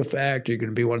doesn't seem to affect? Are you going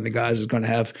to be one of the guys that's going to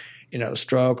have a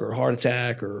stroke or heart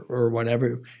attack or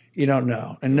whatever? You don't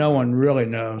know, and no one really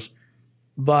knows.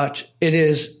 But it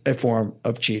is a form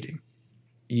of cheating.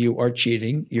 You are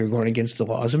cheating. You're going against the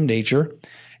laws of nature.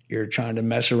 You're trying to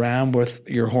mess around with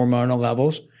your hormonal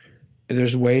levels.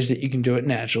 There's ways that you can do it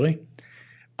naturally.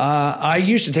 I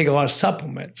used to take a lot of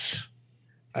supplements.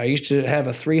 I used to have a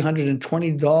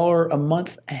 $320 a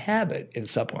month habit in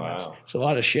supplements. Wow. It's a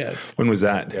lot of shit. When was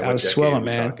that? I was swelling,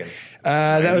 man.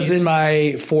 That was in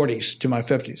my 40s to my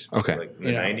 50s. Okay. Like the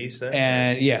 90s then?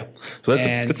 And yeah. So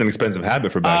that's an expensive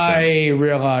habit for back then. I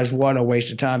realized what a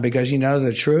waste of time because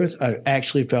the truth, I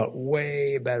actually felt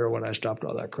way better when I stopped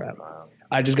all that crap. Wow.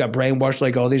 I just got brainwashed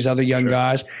like all these other young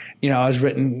guys. I was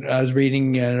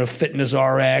reading Fitness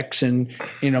RX and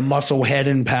Muscle Head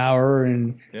and Power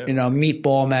and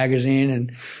Meatball magazine,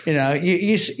 and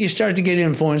you start to get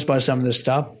influenced by some of this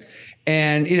stuff.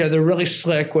 And they're really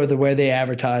slick with the way they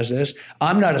advertise this.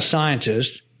 I'm not a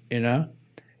scientist, I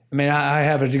mean, I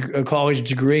have a college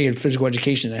degree in physical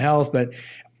education and health, but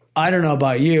I don't know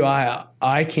about you.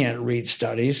 I can't read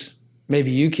studies.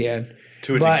 Maybe you can.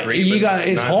 To a degree,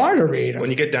 it's hard to read them. When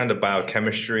you get down to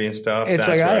biochemistry and stuff, it's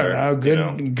that's I don't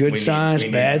know, good science,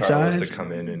 bad science. To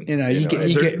come in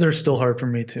and they're still hard for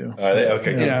me too. Are they?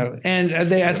 Okay. And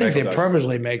I think they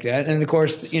purposely make that. And of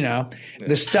course,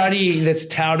 the study that's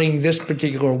touting this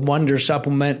particular wonder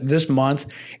supplement this month,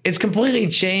 it's completely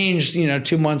changed.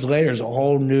 2 months later, it's a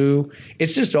whole new.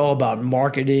 It's just all about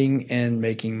marketing and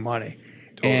making money.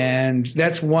 And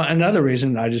that's another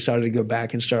reason I decided to go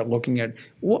back and start looking at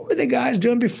what were the guys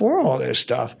doing before all this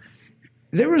stuff.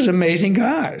 There was amazing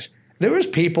guys. There was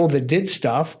people that did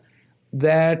stuff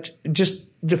that just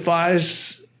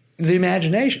defies the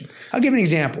imagination. I'll give an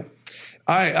example.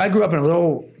 I grew up in a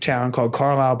little town called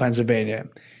Carlisle, Pennsylvania.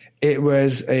 It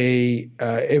was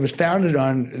founded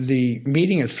on the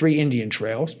meeting of 3 Indian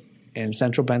trails in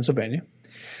central Pennsylvania.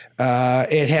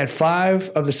 It had 5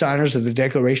 of the signers of the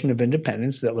Declaration of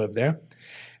Independence that lived there.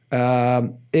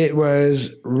 It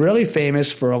was really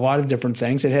famous for a lot of different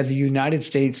things. It had the United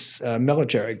States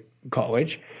Military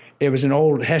College. It was an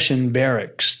old Hessian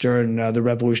barracks during the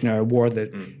Revolutionary War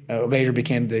that later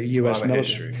became the U.S.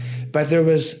 military. But there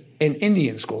was an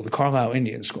Indian school, the Carlisle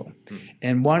Indian School.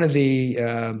 And one of the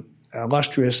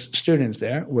illustrious students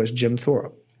there was Jim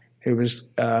Thorpe, who was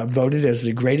voted as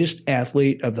the greatest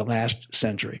athlete of the last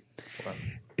century. Wow.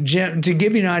 Jim, to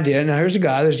give you an idea, now here's a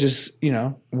guy that's just,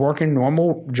 working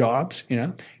normal jobs,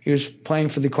 He was playing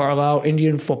for the Carlisle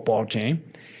Indian football team,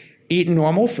 eating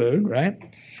normal food, right?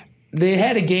 They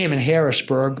had a game in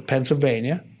Harrisburg,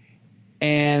 Pennsylvania,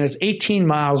 and it's 18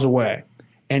 miles away.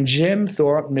 And Jim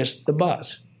Thorpe missed the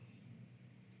bus.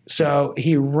 So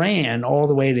he ran all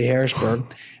the way to Harrisburg,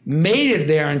 made it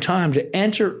there in time to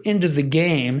enter into the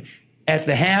game at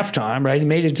the halftime, right? He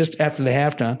made it just after the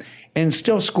halftime and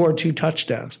still scored 2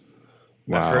 touchdowns.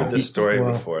 Wow. I've heard this story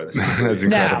before. That's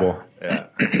incredible. Yeah.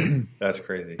 That's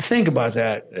crazy. Think about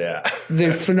that. Yeah.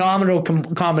 The phenomenal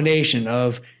combination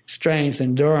of strength,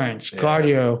 endurance,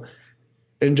 cardio,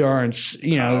 endurance,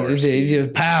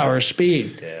 the power,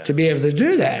 speed to be able to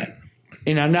do that.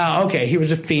 Now, okay, he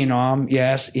was a phenom.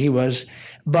 Yes, he was.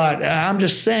 But I'm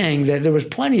just saying that there was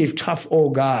plenty of tough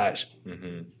old guys,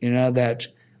 that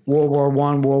World War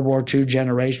I, World War II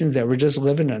generations that were just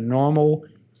living a normal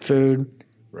food,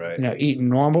 eating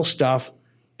normal stuff,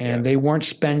 and they weren't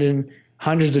spending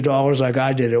hundreds of dollars like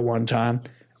I did at one time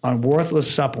on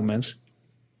worthless supplements,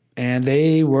 and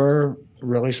they were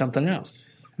really something else.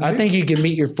 I think you can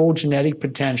meet your full genetic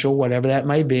potential, whatever that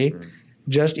may be,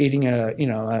 just eating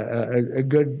a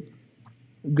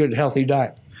good healthy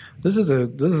diet. This is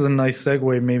a nice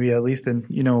segue, maybe at least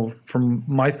in from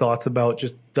my thoughts about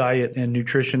just diet and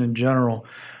nutrition in general.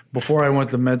 Before I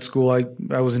went to med school,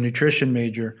 I was a nutrition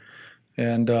major,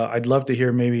 and I'd love to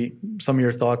hear maybe some of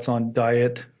your thoughts on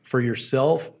diet for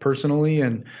yourself personally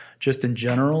and just in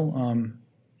general.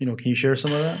 Can you share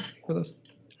some of that with us?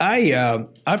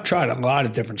 I've tried a lot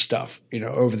of different stuff,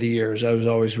 over the years. I was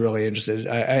always really interested.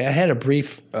 I had a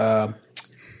brief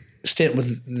stint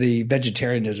with the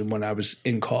vegetarianism when I was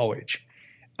in college.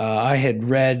 I had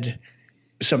read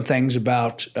some things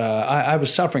about I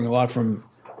was suffering a lot from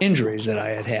injuries that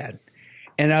I had.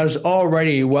 And I was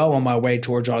already well on my way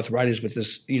towards arthritis with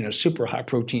this, super high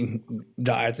protein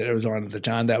diet that I was on at the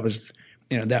time. That was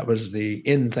the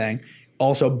in thing.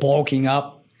 Also bulking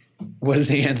up was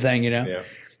the in thing, Yeah.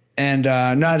 And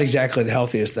not exactly the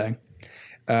healthiest thing.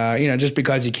 Just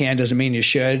because you can doesn't mean you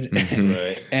should.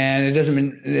 Right. And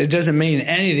it doesn't mean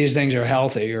any of these things are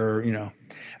healthy or.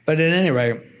 But at any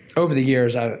rate, over the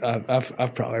years,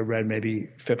 I've probably read maybe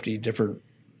 50 different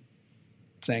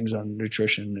things on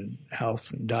nutrition and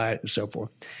health and diet and so forth.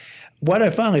 What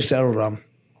I finally settled on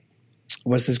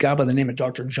was this guy by the name of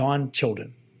Dr. John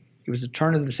Tilden. He was a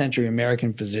turn-of-the-century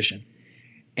American physician.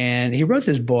 And he wrote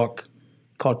this book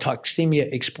called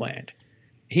Toxemia Explained.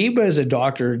 He was a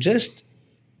doctor just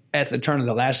at the turn of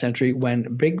the last century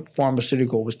when big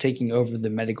pharmaceutical was taking over the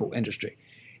medical industry.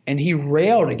 And he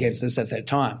railed against this at that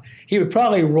time. He would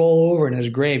probably roll over in his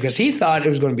grave because he thought it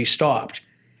was going to be stopped.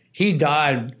 He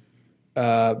died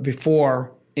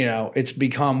before, it's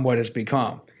become what it's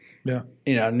become. Yeah.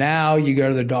 Now you go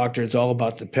to the doctor, it's all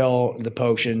about the pill, the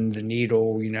potion, the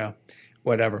needle,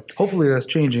 whatever. Hopefully that's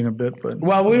changing a bit. But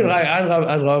well,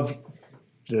 I love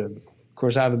the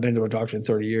course, I haven't been to a doctor in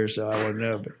 30 years, so I wouldn't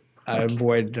know. But I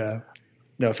avoid.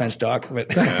 No offense, Doc,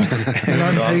 but I'm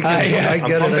pumped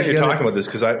that you're talking about this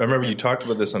because I remember you talked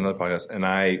about this on another podcast, and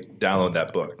I downloaded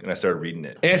that book and I started reading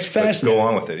it. It's fascinating. Go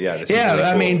on with it. Yeah. This yeah. is really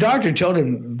cool. I mean, Dr.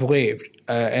 Tilden believed,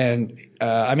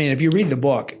 I mean, if you read the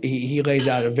book, he lays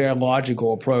out a very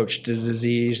logical approach to the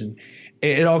disease, and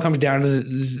it all comes down to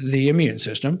the immune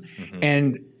system. Mm-hmm.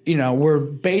 And, we're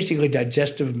basically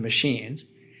digestive machines.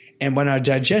 And when our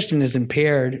digestion is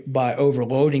impaired by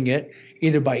overloading it,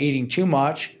 either by eating too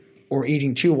much or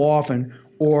eating too often,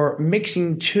 or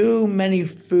mixing too many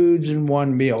foods in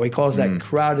one meal. He calls that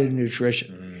crowded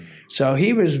nutrition. So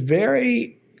he was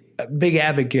very big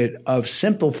advocate of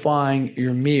simplifying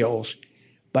your meals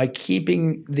by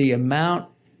keeping the amount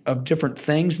of different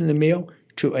things in the meal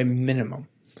to a minimum.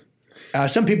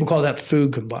 Some people call that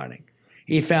food combining.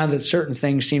 He found that certain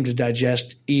things seem to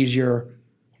digest easier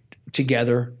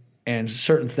together, and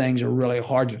certain things are really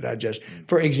hard to digest.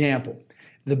 For example,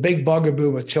 the big bugaboo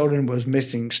with children was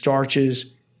missing starches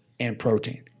and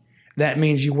protein. That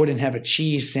means you wouldn't have a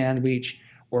cheese sandwich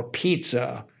or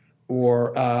pizza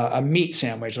or a meat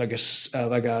sandwich like a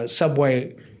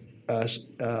Subway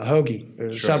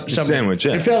hoagie. Sure. Sandwich,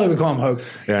 yeah. In Philly, we call them hoagie.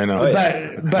 Yeah, I know.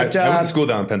 But I went to school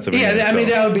down in Pennsylvania. Yeah, I mean,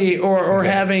 that would be, or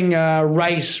having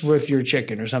rice with your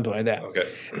chicken or something like that. Okay.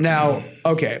 Now,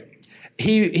 okay.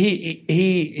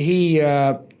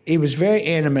 He was very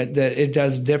animate that it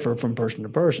does differ from person to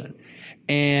person.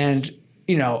 And,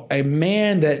 a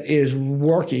man that is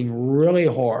working really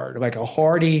hard, like a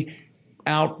hardy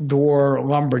outdoor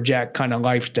lumberjack kind of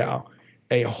lifestyle,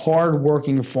 a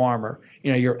hard-working farmer,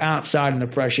 you're outside in the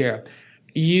fresh air,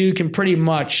 you can pretty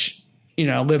much,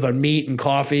 live on meat and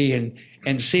coffee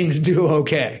and seem to do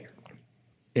okay.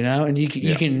 And you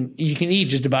can eat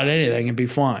just about anything and be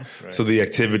fine. Right. So the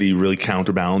activity really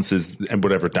counterbalances and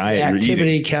whatever diet you're eating.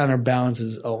 Activity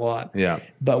counterbalances a lot. Yeah.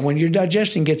 But when your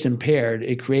digestion gets impaired,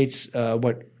 it creates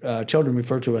what children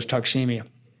refer to as toxemia.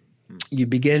 You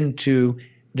begin to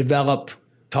develop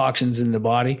toxins in the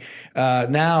body.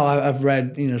 Now I've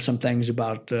read some things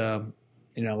about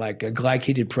like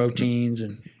glycated proteins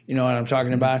and. You know what I'm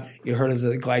talking about? You heard of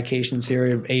the glycation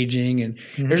theory of aging, and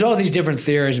there's all these different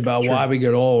theories about why we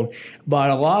get old, but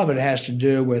a lot of it has to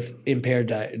do with impaired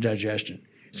digestion.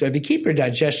 So if you keep your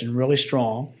digestion really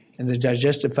strong and the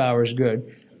digestive power is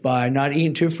good by not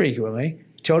eating too frequently,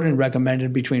 children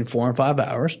recommended between 4 and 5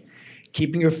 hours,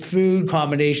 keeping your food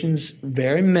combinations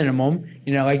very minimum,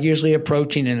 like usually a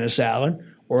protein in a salad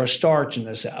or a starch in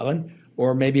a salad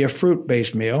or maybe a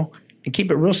fruit-based meal, and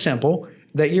keep it real simple,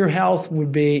 that your health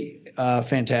would be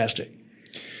fantastic.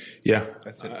 Yeah,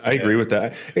 I agree with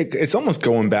that. It's almost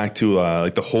going back to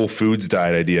like the whole foods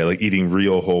diet idea, like eating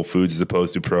real whole foods as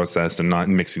opposed to processed and not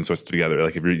mixing sorts together.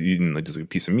 Like if you're eating like just a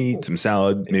piece of meat, some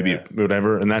salad, maybe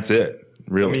whatever, and that's it.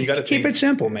 Really, you gotta keep it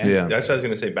simple, man. Yeah, that's what I was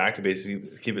going to say. Back to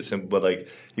basically keep it simple, but like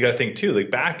you got to think too. Like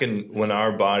back when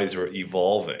our bodies were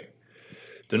evolving,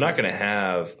 they're not going to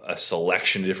have a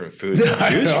selection of different foods to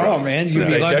choose from. Oh man, you'd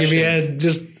be lucky if you had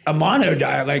just a mono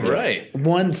diet, like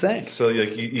one thing. So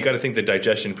like you got to think the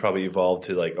digestion probably evolved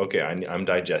to like, okay, I'm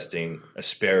digesting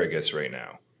asparagus right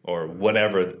now or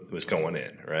whatever was going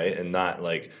in, right? And not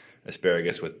like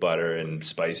asparagus with butter and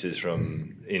spices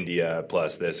from India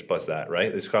plus this plus that,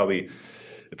 right?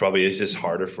 It probably is just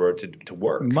harder for it to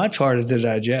work. Much harder to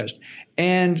digest.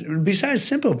 And besides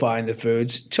simplifying the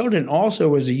foods, Tilden also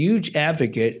was a huge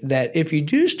advocate that if you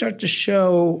do start to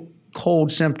show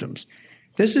cold symptoms,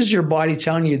 this is your body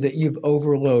telling you that you've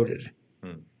overloaded,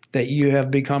 that you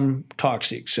have become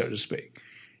toxic, so to speak.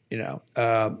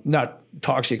 Not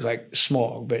toxic like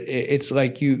smog, but it's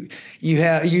like you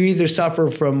either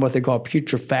suffer from what they call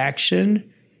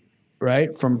putrefaction,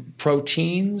 right, from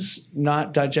proteins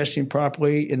not digesting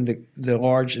properly in the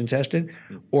large intestine,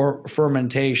 or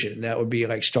fermentation. That would be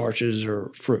like starches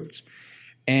or fruits.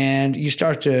 And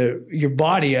your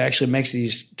body actually makes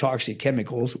these toxic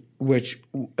chemicals, which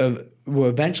will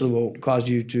eventually cause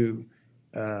you to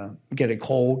get a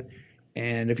cold.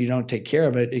 And if you don't take care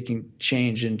of it, it can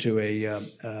change into a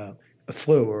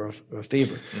flu or a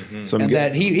fever. Mm-hmm. So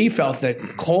he felt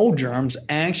that cold germs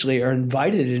actually are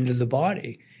invited into the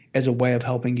body as a way of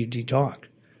helping you detox.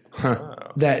 Huh.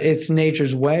 That it's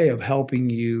nature's way of helping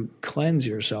you cleanse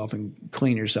yourself and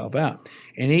clean yourself out.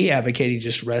 And he advocated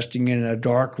just resting in a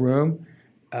dark room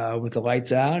with the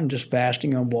lights out and just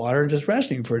fasting on water and just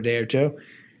resting for a day or two,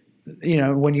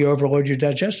 when you overload your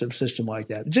digestive system like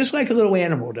that. Just like a little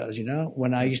animal does,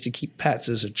 When I used to keep pets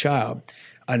as a child,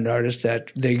 I noticed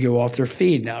that they go off their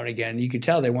feed now and again. You could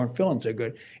tell they weren't feeling so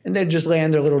good. And they'd just lay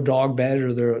in their little dog bed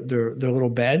or their little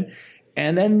bed,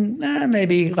 And then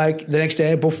maybe like the next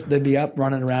day, poof, they'd be up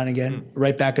running around again,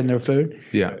 right back in their food.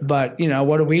 Yeah. But,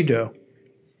 what do?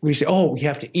 We say, oh, you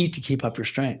have to eat to keep up your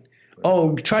strength.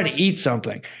 Oh, try to eat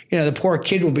something. The poor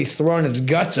kid will be throwing his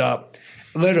guts up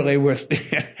literally with,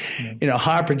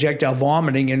 high projectile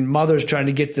vomiting, and mother's trying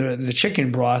to get the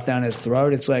chicken broth down his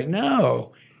throat. It's like, no,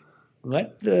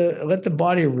 let the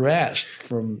body rest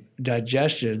from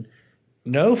digestion.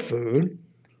 No food.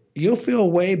 You'll feel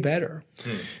way better.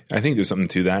 I think there's something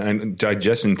to that. And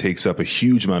digestion takes up a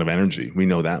huge amount of energy. We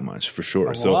know that much for sure.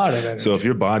 A lot of energy. So if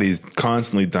your body's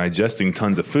constantly digesting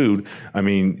tons of food, I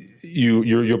mean,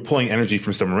 you're pulling energy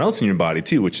from somewhere else in your body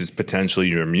too, which is potentially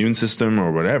your immune system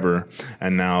or whatever.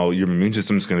 And now your immune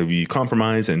system is going to be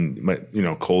compromised, and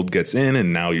cold gets in,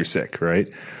 and now you're sick, right?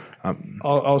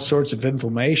 All sorts of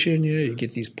inflammation. You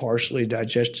get these partially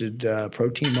digested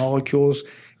protein molecules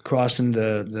crossing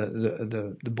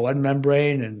the blood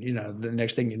membrane, and the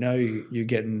next thing you know, you're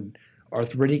getting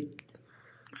arthritic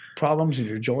problems in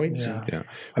your joints. Yeah.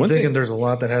 I'm thinking there's a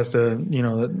lot that has to,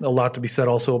 a lot to be said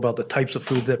also about the types of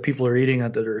foods that people are eating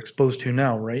that are exposed to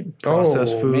now, right?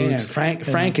 Processed foods.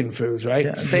 Franken foods, right?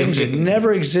 Yeah. Things that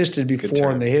never existed before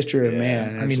in the history of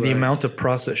man. I mean, the amount of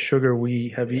processed sugar we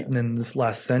have eaten in this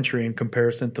last century in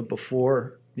comparison to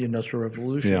before the Industrial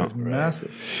Revolution is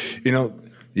massive.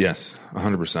 Yes,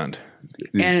 100%.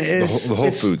 And the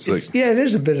whole foods. It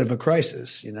is a bit of a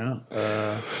crisis,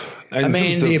 the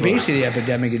obesity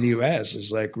epidemic in the U.S.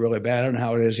 is like really bad. I don't know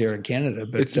how it is here in Canada,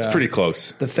 but it's pretty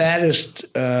close. The fattest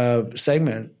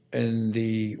segment in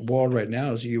the world right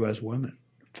now is U.S. women,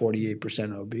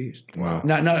 48% obese. Wow.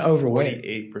 Not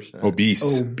overweight. 48%.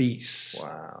 Obese.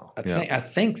 Wow. I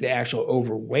think the actual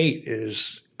overweight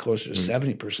is closer to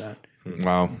 70%.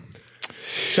 Wow.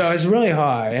 So it's really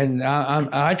high, and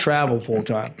I travel full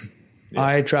time. Yeah.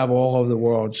 I travel all over the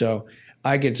world, so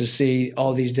I get to see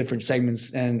all these different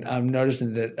segments, and I'm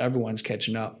noticing that everyone's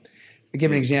catching up. To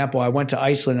give an example, I went to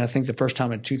Iceland, I think the first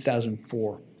time in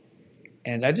 2004,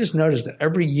 and I just noticed that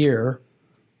every year,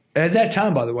 at that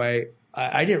time, by the way,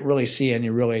 I didn't really see any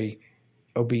really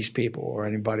obese people or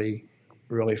anybody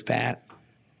really fat,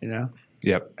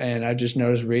 Yep. And I just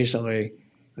noticed recently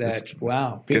that,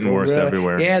 wow. Getting worse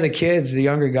everywhere. Yeah, the kids, the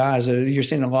younger guys, you're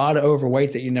seeing a lot of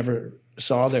overweight that you never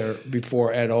saw there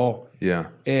before at all. Yeah.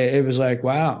 It was like,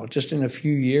 wow, just in a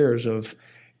few years of,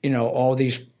 all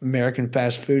these American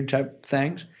fast food type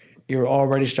things, you're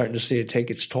already starting to see it take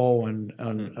its toll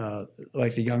on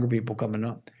like the younger people coming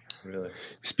up. Really?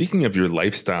 Speaking of your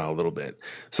lifestyle a little bit,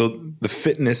 so the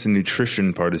fitness and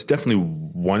nutrition part is definitely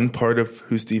one part of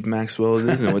who Steve Maxwell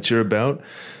is and what you're about.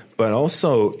 But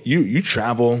also, you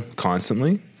travel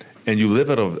constantly, and you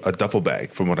live out of a duffel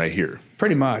bag, from what I hear.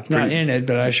 Pretty much. Not in it,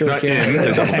 but I sure not can. Not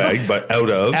in the duffel bag, but out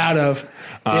of. Out of.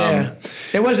 Yeah.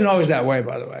 It wasn't always that way,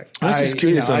 by the way. I was just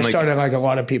curious. I started like a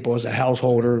lot of people as a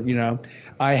householder.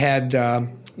 I had,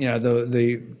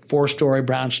 the 4-story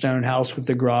brownstone house with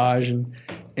the garage and,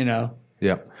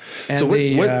 Yeah. And so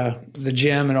the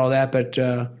gym and all that. But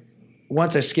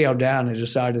once I scaled down, I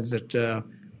decided that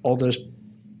all those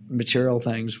material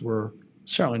things were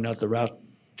certainly not the route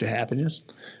to happiness.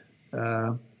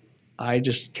 I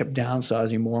just kept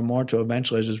downsizing more and more to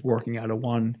eventually I was just working out of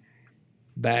one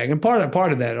bag. And part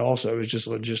of that also is just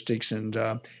logistics, and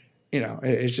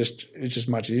it's just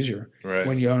much easier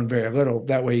when you own very little.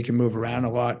 That way you can move around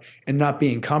a lot and not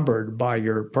be encumbered by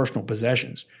your personal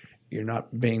possessions. You're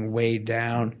not being weighed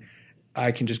down.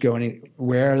 I can just go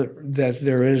anywhere that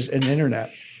there is an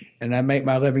internet. And I make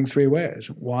my living 3 ways.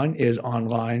 One is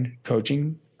online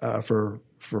coaching for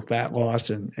fat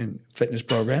loss and fitness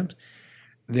programs.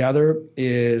 The other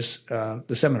is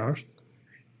the seminars.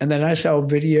 And then I sell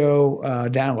video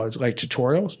downloads, like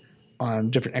tutorials on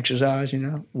different exercise,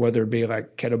 whether it be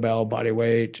like kettlebell, body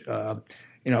weight,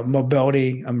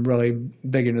 mobility. I'm really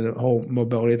big into the whole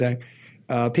mobility thing.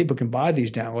 People can buy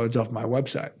these downloads off my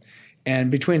website.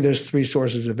 And between those 3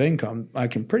 sources of income, I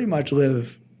can pretty much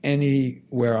live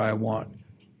anywhere I want.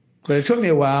 But it took me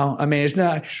a while. I mean, it's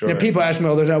not people ask me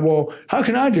all the time, well, how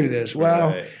can I do this?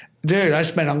 Well, dude, I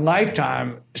spent a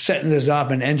lifetime setting this up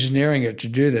and engineering it to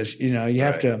do this. You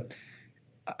have to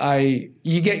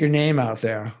you get your name out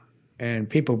there and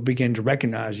people begin to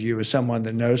recognize you as someone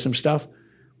that knows some stuff.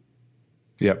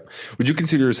 Yep. Would you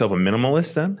consider yourself a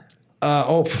minimalist then?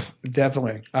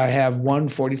 Definitely. I have one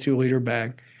 42-liter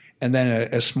bag and then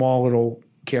a small little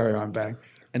carry-on bag.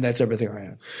 And that's everything I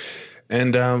have.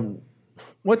 And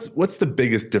what's the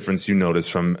biggest difference you notice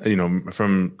from a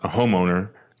homeowner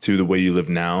to the way you live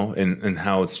now, and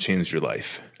how it's changed your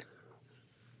life?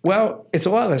 Well, it's a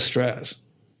lot less stress.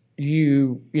 I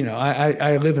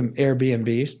live in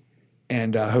Airbnbs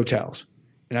and hotels,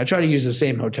 And I try to use the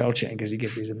same hotel chain because you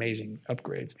get these amazing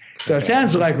upgrades. So it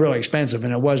sounds like really expensive,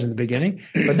 and it was in the beginning,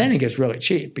 but then it gets really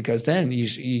cheap because then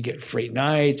you get free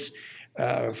nights,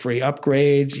 free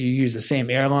upgrades. You use the same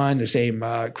airline, the same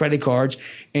credit cards,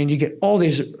 and you get all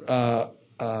these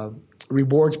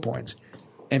rewards points.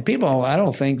 And people, I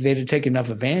don't think they'd take enough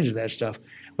advantage of that stuff.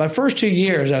 My first 2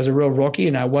 years, I was a real rookie,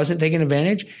 and I wasn't taking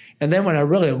advantage. And then when I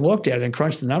really looked at it and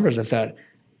crunched the numbers, I thought,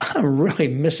 I'm really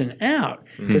missing out.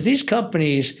 Because these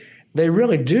companies, they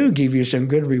really do give you some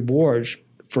good rewards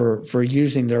for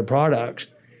using their products.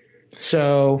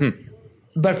 So,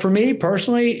 but for me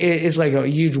personally, it's like a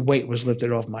huge weight was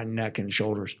lifted off my neck and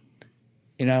shoulders.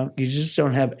 You know, you just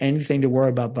don't have anything to worry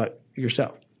about but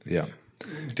yourself. Yeah.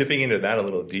 Dipping into that a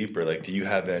little deeper, like, do you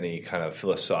have any kind of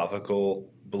philosophical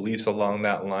beliefs along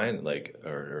that line, like,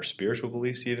 or spiritual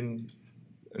beliefs even?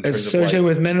 Associated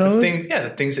with mental things, the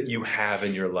things that you have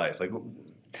in your life. Like,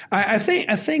 I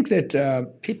think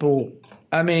that people,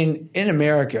 I mean, in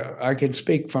America, I can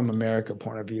speak from America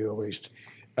point of view at least.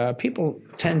 People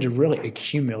tend to really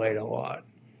accumulate a lot.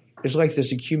 It's like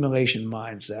this accumulation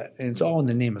mindset, and it's all in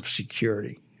the name of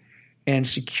security. And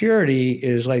security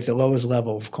is like the lowest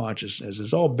level of consciousness.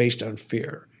 It's all based on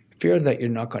fear. Fear that you're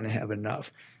not going to have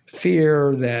enough.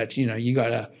 Fear that, you got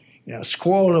to,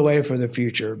 squirrel it away for the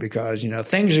future because,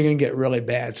 things are going to get really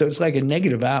bad. So it's like a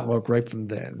negative outlook right from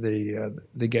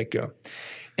the get-go.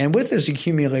 And with this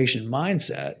accumulation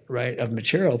mindset, right, of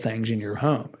material things in your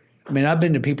home, I mean, I've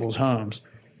been to people's homes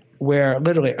where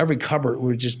literally every cupboard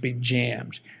would just be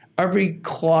jammed. Every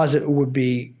closet would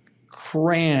be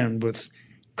crammed with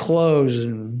clothes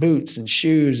and boots and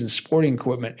shoes and sporting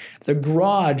equipment. The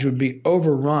garage would be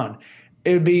overrun.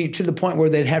 It would be to the point where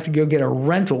they'd have to go get a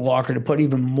rental locker to put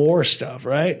even more stuff,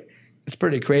 right? It's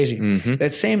pretty crazy.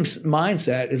 That same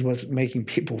mindset is what's making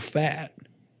people fat,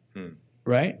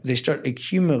 right? They start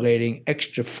accumulating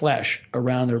extra flesh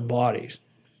around their bodies.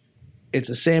 It's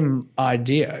the same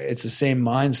idea. It's the same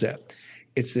mindset.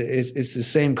 It's the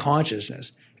same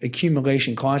consciousness,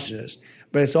 accumulation consciousness,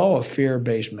 but it's all a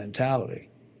fear-based mentality.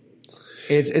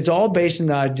 It's all based on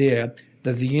the idea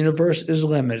that the universe is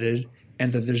limited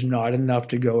and that there's not enough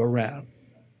to go around,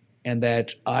 and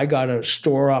that I got to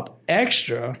store up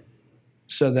extra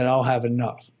so that I'll have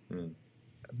enough.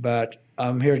 But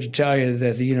I'm here to tell you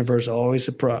that the universe always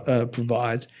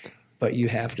provides, but you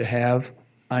have to have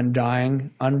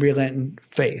undying, unrelenting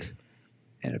faith.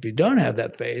 And if you don't have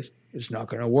that faith, it's not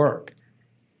going to work.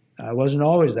 I wasn't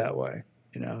always that way.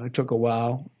 It took a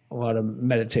while, a lot of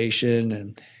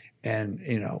meditation and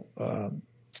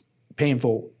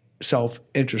painful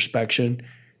self-introspection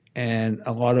and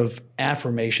a lot of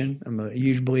affirmation. I'm a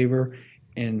huge believer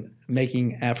in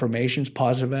making affirmations,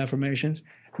 positive affirmations.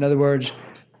 In other words,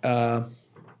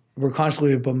 we're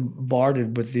constantly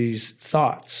bombarded with these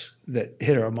thoughts that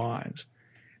hit our minds.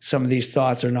 Some of these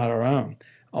thoughts are not our own.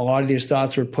 A lot of these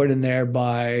thoughts were put in there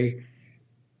by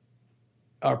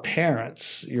our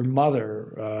parents, your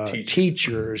mother,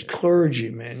 teachers,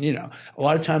 clergymen. A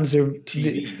lot of times they're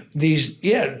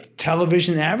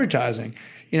television advertising.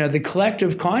 The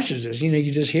collective consciousness.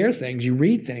 You just hear things, you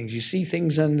read things, you see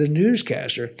things on the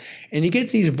newscaster, and you get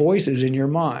these voices in your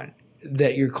mind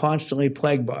that you're constantly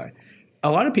plagued by. A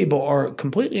lot of people are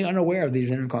completely unaware of these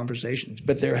inner conversations,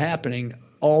 but they're happening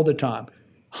all the time.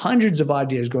 Hundreds of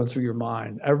ideas going through your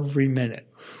mind every minute.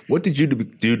 What did you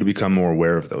do to become more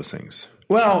aware of those things?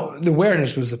 Well, the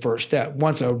awareness was the first step.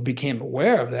 Once I became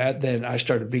aware of that, then I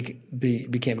started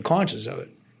became conscious of it.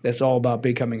 That's all about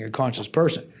becoming a conscious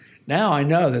person. Now I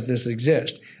know that this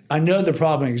exists. I know the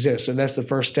problem exists, so that's the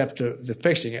first step to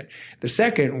fixing it. The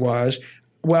second was,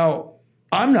 well,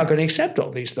 I'm not going to accept all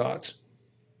these thoughts.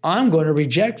 I'm going to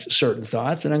reject certain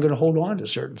thoughts, and I'm going to hold on to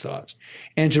certain thoughts.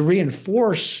 And to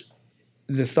reinforce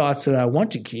the thoughts that I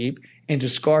want to keep and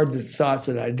discard the thoughts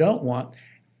that I don't want,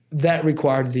 that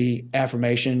required the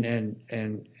affirmation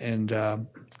and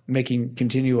making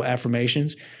continual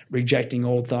affirmations, rejecting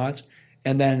old thoughts,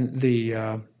 and then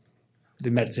the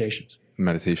meditations.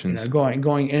 Meditations.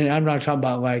 Going, and I'm not talking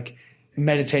about like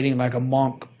meditating like a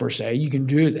monk per se. You can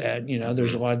do that.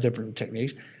 There's a lot of different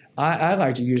techniques. I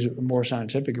like to use a more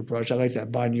scientific approach. I like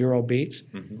that binaural beats.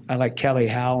 I like Kelly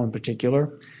Howe in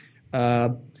particular.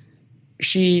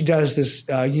 She does this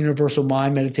Universal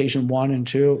Mind Meditation 1 and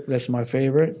 2. That's my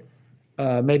favorite.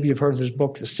 Maybe you've heard of this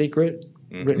book, The Secret,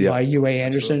 written by U.A.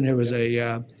 Anderson, who was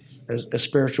a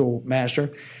spiritual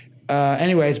master.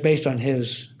 Anyway, it's based on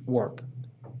his work.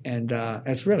 And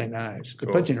it's really nice. Cool.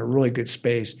 It puts you in a really good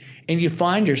space. And you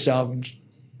find yourself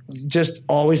just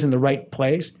always in the right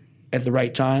place at the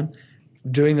right time,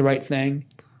 doing the right thing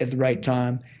at the right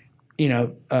time.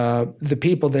 The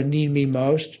people that need me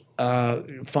most,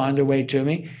 find their way to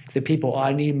me. The people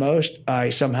I need most, I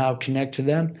somehow connect to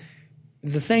them.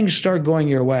 The things start going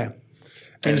your way.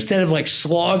 And instead of like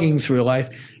slogging through life,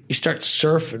 you start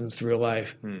surfing through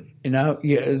life. You know,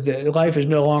 life is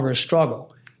no longer a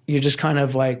struggle. You're just kind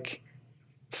of like,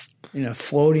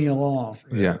 floating along.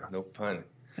 Yeah. No pun.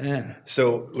 Yeah.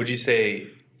 So would you say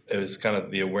it was kind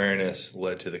of the awareness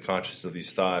led to the consciousness of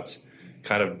these thoughts,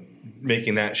 kind of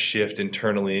making that shift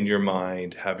internally in your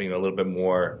mind, having a little bit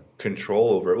more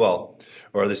control over it,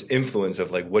 or this influence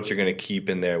of like what you're going to keep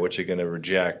in there, what you're going to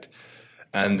reject.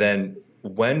 And then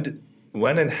when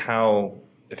and how,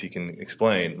 if you can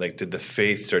explain, like did the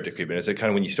faith start to creep in? Is it kind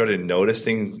of when you started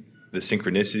noticing the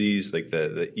synchronicities, like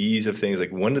the ease of things?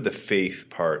 Like when did the faith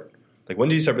part, like when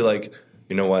did you start to be like,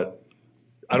 you know what,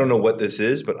 I don't know what this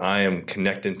is, but I am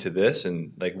connecting to this?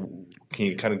 And like, can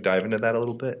you kind of dive into that a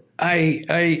little bit?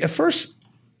 I at first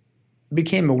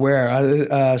became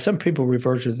aware. Some people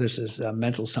refer to this as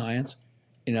mental science.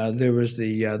 You know, there was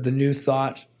the New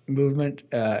Thought movement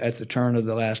at the turn of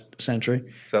the last century.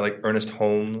 Is that like Ernest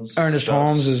Holmes? Ernest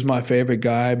Holmes is my favorite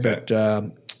guy, but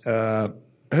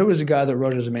who was the guy that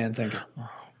wrote As a Man Thinketh?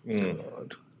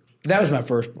 That was my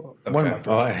first book. Okay. One of my first.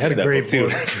 Oh, I had that book too.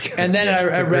 And then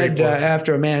I read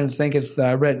After a Man Thinketh.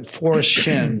 I read Forrest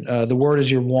Shinn. The Word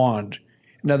is Your Wand.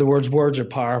 In other words, words are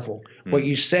powerful. What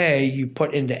you say, you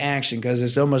put into action because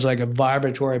it's almost like a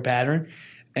vibratory pattern.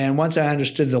 And once I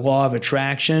understood the law of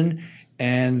attraction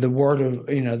and the word of,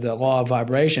 the law of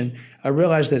vibration, I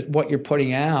realized that what you're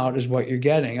putting out is what you're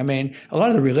getting. I mean, a lot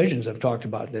of the religions have talked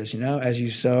about this, as you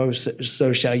sow,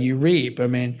 so shall you reap. I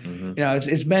mean,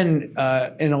 it's been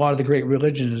in a lot of the great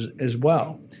religions as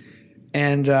well.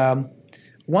 And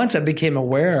once I became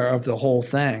aware of the whole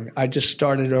thing, I just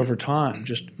started over time,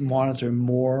 just monitoring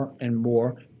more and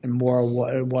more and more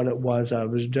what it was I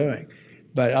was doing.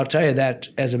 But I'll tell you that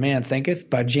As a Man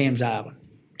Thinketh by James Allen.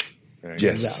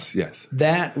 Yes.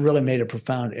 That really made a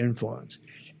profound influence.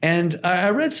 And I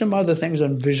read some other things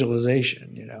on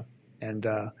visualization, and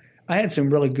I had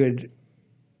some really good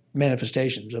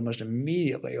manifestations almost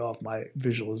immediately off my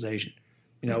visualization.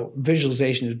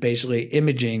 Visualization is basically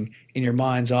imaging in your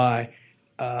mind's eye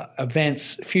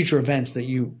future events that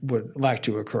you would like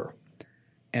to occur.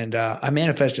 And I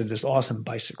manifested this awesome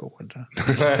bicycle one time.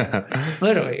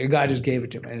 Literally, a guy just gave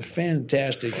it to me. It's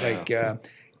fantastic, like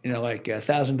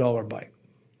 $1,000 bike.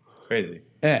 Crazy.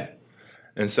 Yeah.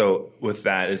 And so with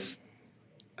that, it's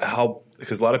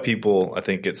because a lot of people, I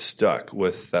think, get stuck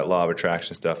with that law of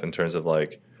attraction stuff in terms of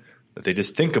like, if they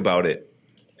just think about it,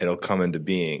 it'll come into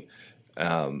being.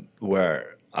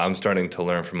 Where I'm starting to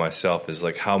learn for myself is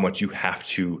like how much you have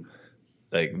to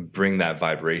like bring that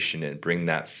vibration in, bring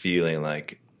that feeling,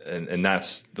 like, and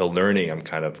that's the learning I'm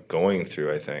kind of going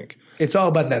through, I think. It's all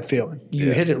about that feeling.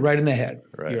 You hit it right in the head.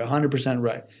 Right. You're 100%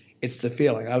 right. It's the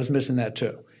feeling. I was missing that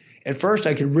too. At first,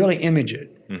 I could really image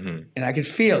it, and I could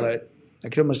feel it. I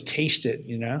could almost taste it,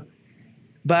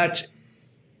 But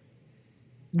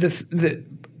the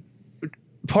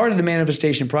part of the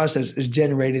manifestation process is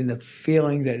generating the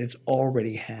feeling that it's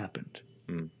already happened.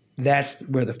 That's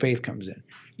where the faith comes in.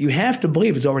 You have to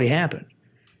believe it's already happened.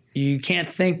 You can't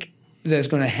think that it's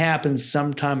going to happen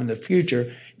sometime in the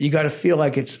future. You got to feel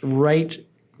like it's right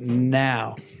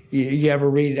now. You ever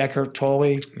read Eckhart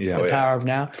Tolle, The Power of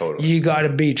Now? Totally. You got to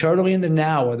be totally in the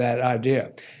now with that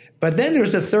idea. But then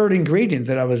there's a third ingredient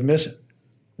that I was missing,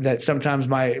 that sometimes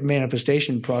my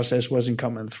manifestation process wasn't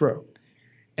coming through.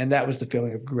 And that was the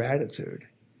feeling of gratitude.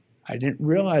 I didn't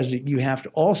realize that you have to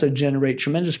also generate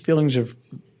tremendous feelings of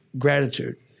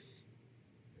gratitude,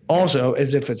 also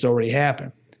as if it's already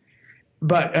happened.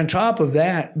 But on top of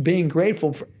that, being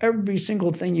grateful for every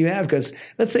single thing you have, because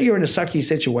let's say you're in a sucky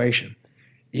situation.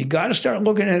 You got to start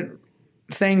looking at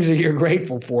things that you're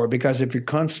grateful for, because if you're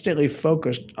constantly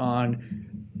focused on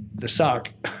the suck,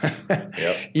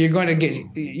 you're going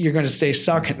to stay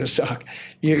stuck in the suck.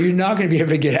 You're not going to be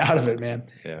able to get out of it, man.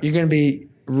 Yeah. You're going to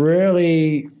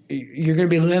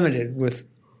be limited with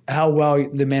how well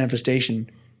the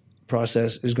manifestation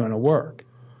process is going to work.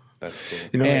 That's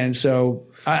cool. And so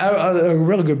a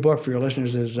really good book for your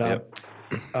listeners is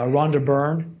Rhonda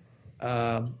Byrne.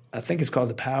 I think it's called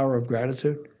The Power of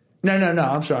Gratitude. No,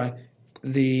 I'm sorry.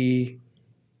 The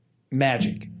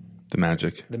Magic.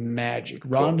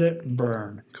 Rhonda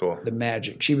Byrne. Cool. The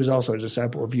Magic. She was also a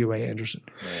disciple of U.A. Anderson.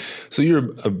 So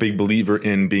you're a big believer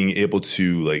in being able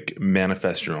to like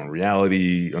manifest your own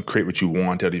reality, create what you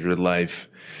want out of your life.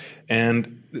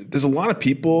 And there's a lot of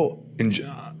people,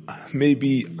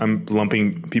 maybe I'm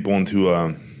lumping people into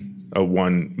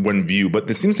one view, but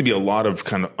there seems to be a lot of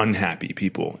kind of unhappy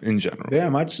people in general.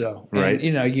 Very much so. Right.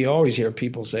 And, you always hear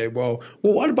people say, well,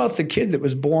 what about the kid that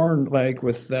was born like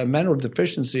with mental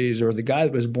deficiencies, or the guy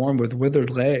that was born with withered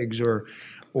legs, or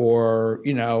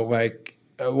like,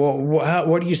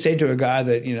 what do you say to a guy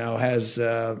that, has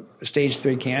stage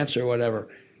 3 cancer or whatever?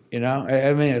 I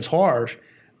mean, it's harsh,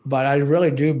 but I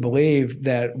really do believe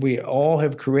that we all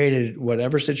have created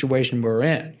whatever situation we're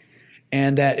in.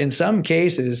 And that in some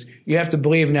cases, you have to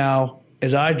believe now,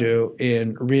 as I do,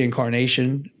 in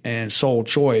reincarnation and soul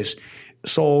choice.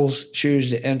 Souls choose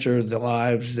to enter the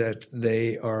lives that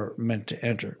they are meant to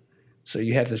enter. So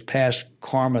you have this past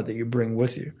karma that you bring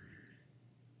with you.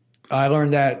 I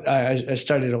learned that. I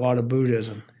studied a lot of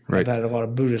Buddhism. Right. I've had a lot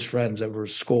of Buddhist friends that were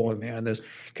schooling me on this,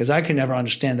 because I could never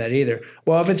understand that either.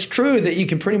 Well, if it's true that you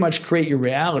can pretty much create your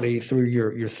reality through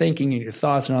your thinking and your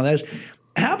thoughts and all this,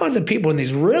 how about the people in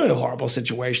these really horrible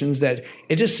situations that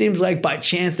it just seems like by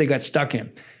chance they got stuck in?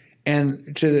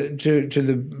 And to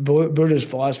the Buddhist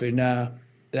philosophy, no,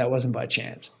 that wasn't by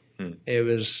chance. It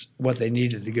was what they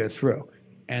needed to go through.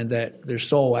 And that their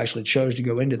soul actually chose to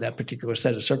go into that particular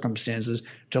set of circumstances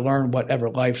to learn whatever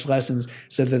life's lessons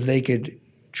so that they could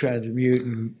transmute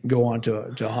and go on to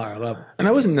a higher level. And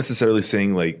I wasn't necessarily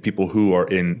saying like people who are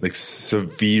in like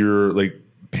severe like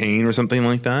pain or something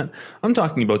like that. I'm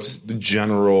talking about just the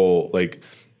general like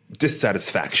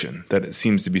dissatisfaction that it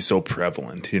seems to be so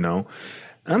prevalent, And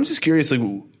I'm just curious, like,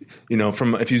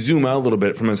 from if you zoom out a little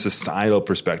bit from a societal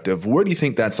perspective, where do you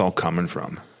think that's all coming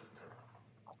from?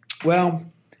 Well,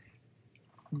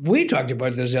 we talked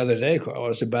about this the other day,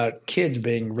 Carlos, about kids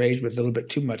being raised with a little bit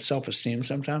too much self-esteem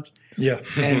sometimes. Yeah,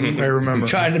 and I remember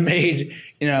trying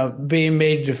to being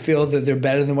made to feel that they're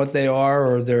better than what they are,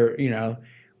 or they're,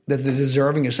 that they're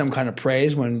deserving of some kind of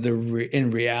praise when they're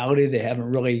in reality they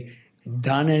haven't really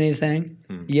done anything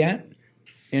yet.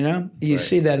 You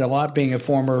see that a lot, being a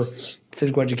former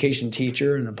physical education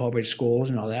teacher in the public schools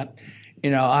and all that.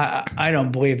 I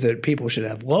don't believe that people should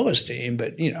have low esteem,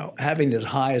 but having this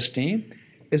high esteem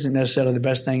isn't necessarily the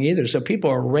best thing either. So people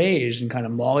are raised and kind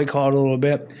of mollycoddled a little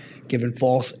bit, given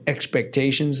false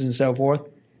expectations and so forth.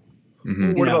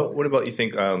 Mm-hmm. What about you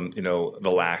think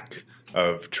the lack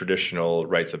of traditional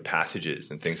rites of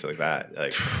passages and things like that?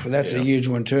 Like, well, that's a huge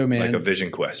one too, man. Like a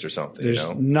vision quest or something. There's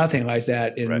nothing like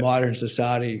that in modern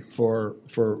society for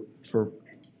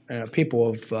people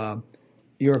of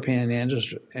European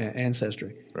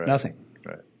ancestry. Right. Nothing.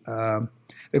 Right.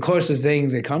 The closest thing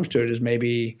that comes to it is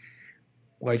maybe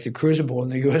like the Crucible in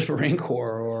the U.S. Marine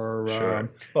Corps, or sure.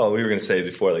 Well, we were going to say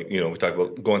before, like, we talked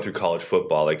about going through college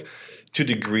football, like, to a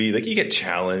degree, like, you get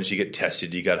challenged, you get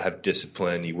tested, you got to have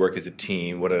discipline, you work as a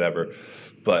team, whatever.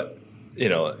 But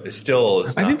it's still.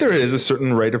 I think there is a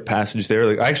certain rite of passage there.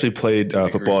 Like, I actually played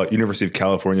football at University of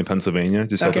California, Pennsylvania,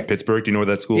 just south of Pittsburgh. Do you know where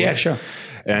that school is? Yeah, sure.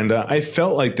 And I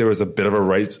felt like there was a bit of a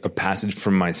rite of passage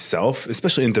for myself,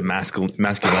 especially into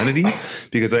masculinity,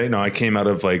 because I came out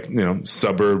of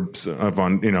suburbs of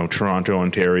Toronto,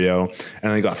 Ontario,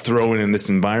 and I got thrown in this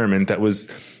environment that was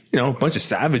a bunch of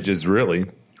savages, really.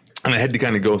 And I had to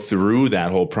kind of go through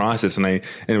that whole process, and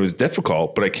it was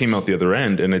difficult, but I came out the other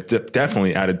end, and it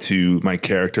definitely added to my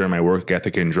character and my work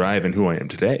ethic and drive and who I am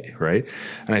today, right?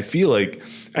 And I feel like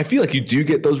you do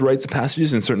get those rites of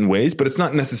passages in certain ways, but it's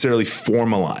not necessarily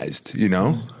formalized,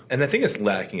 And I think it's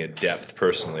lacking a depth,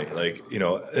 personally. Like,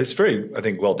 it's very, I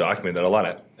think, well documented that a lot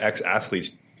of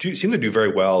ex-athletes seem to do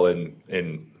very well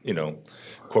in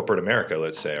corporate America,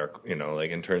 let's say, or like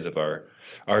in terms of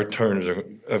our terms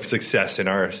of success in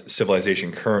our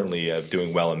civilization currently, of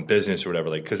doing well in business or whatever,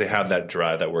 like, because they have that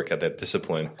drive, that work ethic, that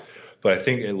discipline. But I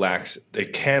think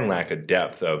it can lack a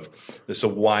depth of, so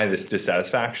why this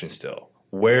dissatisfaction still?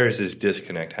 Where is this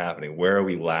disconnect happening? Where are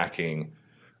we lacking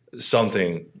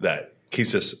something that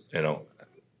keeps us,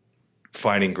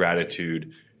 finding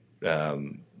gratitude,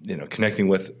 connecting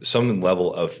with some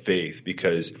level of faith?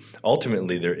 Because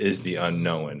ultimately there is the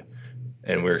unknown,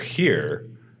 and we're here.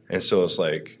 And so it's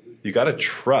like, you got to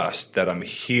trust that I'm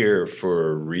here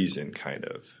for a reason, kind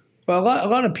of. Well, a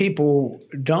lot of people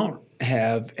don't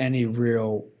have any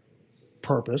real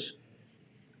purpose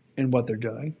in what they're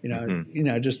doing.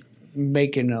 Just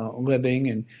making a living.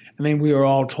 And I mean, we were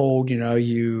all told,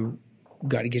 you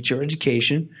got to get your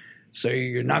education, so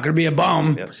you're not going to be a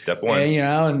bum. Yep, step one. And,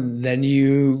 and then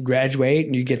you graduate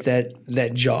and you get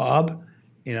that job,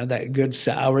 that good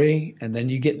salary, and then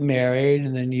you get married,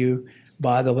 and then you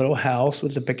buy the little house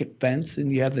with the picket fence,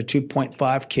 and you have the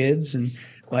 2.5 kids, and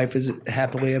life is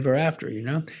happily ever after,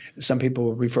 Some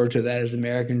people refer to that as the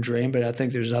American dream, but I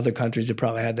think there's other countries that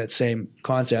probably have that same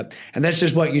concept. And that's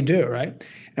just what you do, right?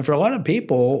 And for a lot of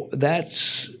people,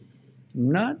 that's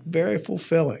not very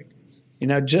fulfilling.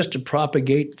 Just to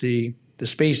propagate the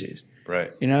species.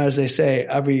 Right. As they say,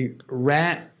 every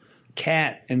rat,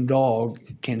 cat, and dog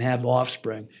can have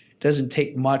offspring. It doesn't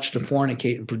take much to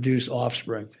fornicate and produce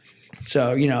offspring.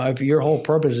 So, if your whole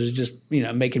purpose is just,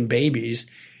 making babies,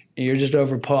 you're just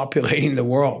overpopulating the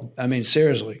world. I mean,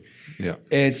 seriously. Yeah.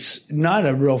 It's not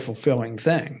a real fulfilling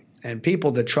thing. And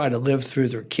people that try to live through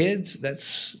their kids,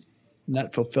 that's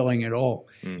not fulfilling at all,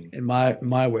 in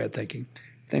my way of thinking.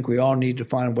 I think we all need to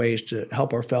find ways to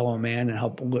help our fellow man and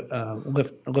help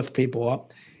lift people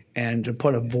up, and to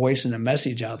put a voice and a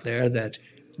message out there that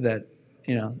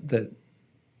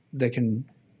can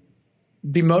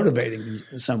be motivating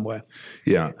in some way.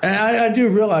 Yeah. And I do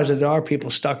realize that there are people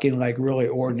stuck in like really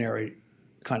ordinary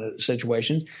kind of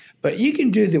situations, but you can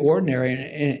do the ordinary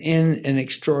in an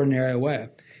extraordinary way.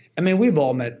 I mean, we've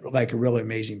all met like really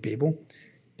amazing people.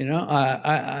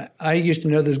 I used to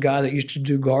know this guy that used to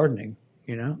do gardening,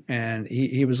 and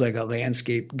he was like a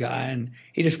landscape guy, and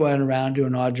he just went around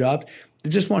doing odd jobs.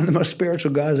 Just one of the most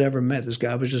spiritual guys I ever met. This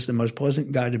guy was just the most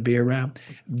pleasant guy to be around.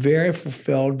 Very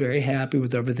fulfilled, very happy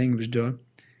with everything he was doing.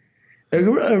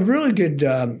 A really good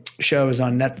show is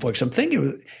on Netflix. I'm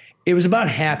thinking it was about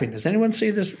happiness. Anyone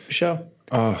see this show?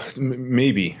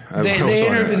 Maybe.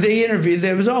 They interviewed.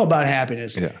 It was all about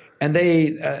happiness. Yeah. And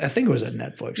I think it was on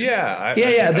Netflix. Yeah.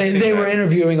 They were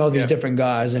interviewing all these different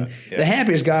guys, and the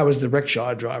happiest guy was the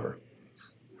rickshaw driver.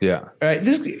 Yeah. All right.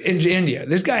 This in India,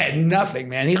 this guy had nothing,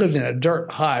 man. He lived in a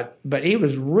dirt hut, but he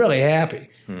was really happy.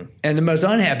 And the most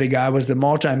unhappy guy was the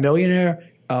multimillionaire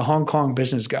Hong Kong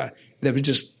business guy that was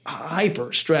just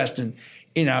hyper stressed, and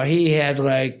he had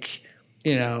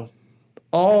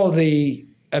all the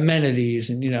amenities,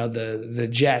 and the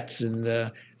jets and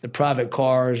the private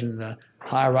cars and the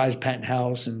high-rise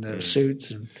penthouse and the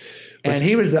suits, and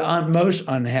he was the most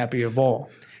unhappy of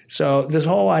all. So this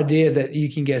whole idea that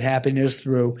you can get happiness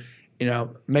through,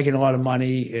 making a lot of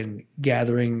money and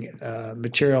gathering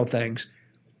material things,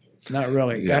 not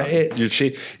really. Yeah. And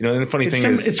the funny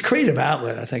thing is, it's creative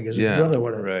outlet, I think, is really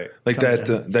what it right. Like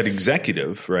that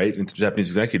executive, right? The Japanese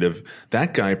executive,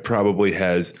 that guy probably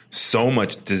has so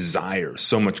much desire,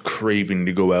 so much craving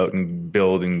to go out and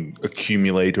build and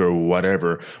accumulate or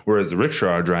whatever. Whereas the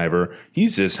rickshaw driver,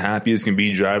 he's just happy as can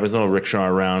be, driving his little rickshaw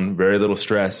around, very little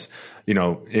stress,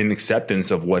 in acceptance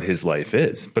of what his life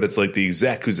is. But it's like the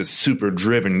exec, who's a super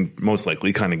driven, most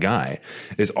likely kind of guy,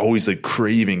 is always like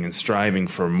craving and striving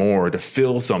for more to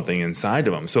fill something inside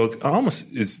of him. So it almost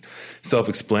is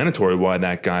self-explanatory why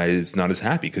that guy is not as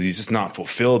happy, because he's just not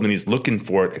fulfilled and he's looking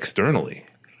for it externally.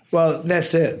 Well,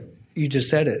 that's it. You just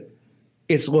said it.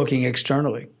 It's looking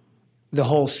externally. The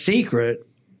whole secret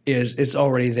is it's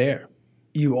already there.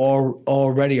 You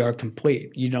already are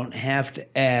complete. You don't have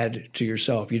to add to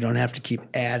yourself. You don't have to keep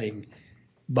adding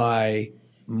by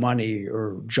money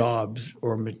or jobs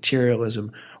or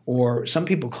materialism. Or some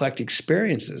people collect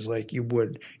experiences like you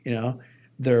would,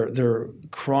 they're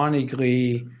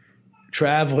chronically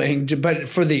traveling, but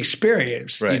for the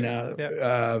experience, right.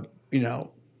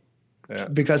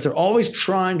 Because they're always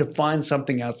trying to find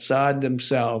something outside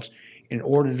themselves in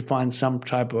order to find some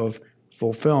type of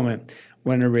fulfillment.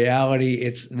 When in reality,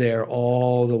 it's there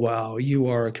all the while. You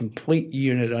are a complete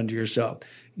unit unto yourself.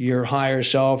 Your higher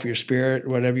self, your spirit,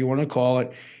 whatever you want to call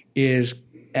it, is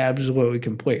absolutely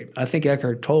complete. I think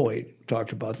Eckhart Tolle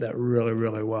talked about that really,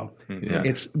 really well. Yeah.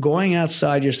 It's going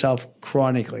outside yourself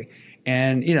chronically.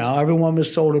 And, everyone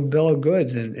was sold a bill of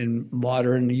goods in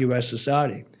modern U.S.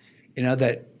 society,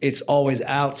 that it's always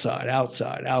outside,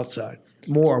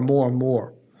 more.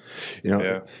 And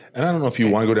I don't know if you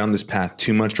want to go down this path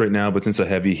too much right now, but since I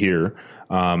have you here,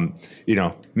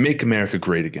 make America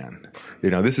great again.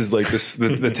 This is like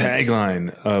the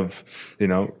tagline of,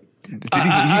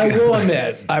 I will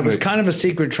admit, I was kind of a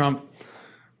secret Trump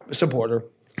supporter.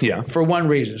 Yeah. For one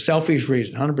reason, selfish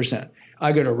reason, 100%.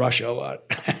 I go to Russia a lot.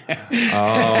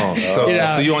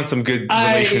 So you want some good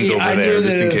relations over I there, knew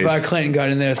just that in case. if Clinton got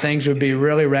in there, things would be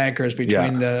really rancors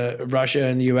between the Russia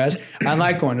and the U.S. I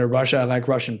like going to Russia. I like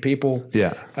Russian people.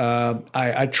 Yeah.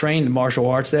 I trained the martial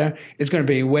arts there. It's going to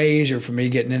be way easier for me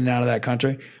getting in and out of that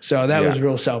country. So that was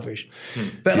real selfish.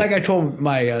 But like I told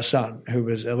my son, who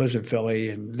lives in Philly,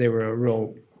 and they were a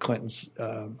real Clinton's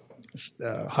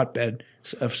hotbed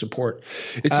of support.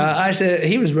 I said,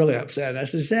 he was really upset. I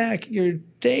said, Zach, your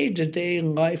day-to-day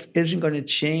life isn't going to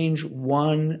change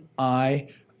one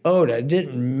iota. It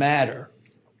didn't matter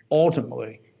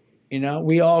ultimately.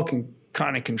 We all can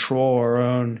kind of control our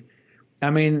own.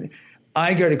 I mean,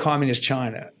 I go to communist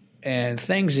China. And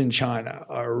things in China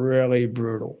are really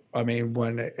brutal. I mean,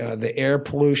 when the air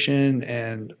pollution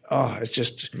and it's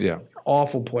just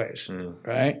awful place,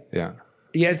 right? Yeah.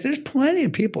 Yet there's plenty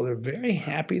of people that are very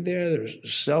happy there. They're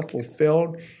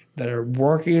self-fulfilled, that are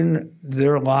working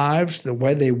their lives the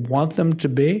way they want them to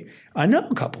be. I know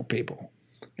a couple of people,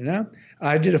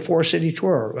 I did a 4-city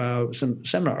tour, some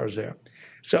seminars there.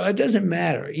 So it doesn't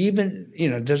matter. Even,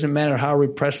 it doesn't matter how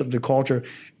repressive the culture.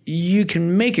 You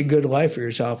can make a good life for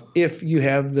yourself if you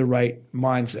have the right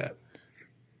mindset.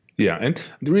 Yeah, and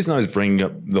the reason I was bringing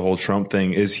up the whole Trump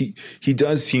thing is he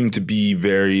does seem to be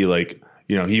very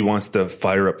he wants to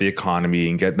fire up the economy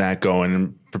and get that going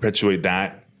and perpetuate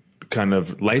that kind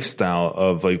of lifestyle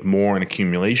of more an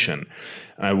accumulation.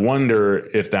 And I wonder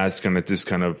if that's going to just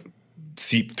kind of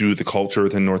seep through the culture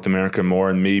within North America more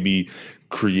and maybe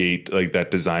create that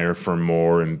desire for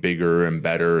more and bigger and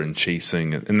better and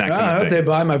chasing and that kind of thing. I hope they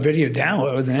buy my video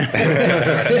download. I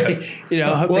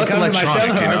hope they come to my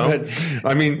seminar. But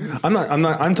I mean,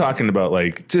 I'm talking about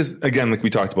just again, we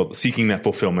talked about seeking that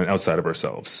fulfillment outside of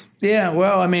ourselves. Yeah,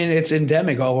 well, I mean, it's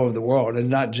endemic all over the world and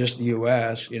not just the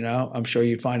U.S. I'm sure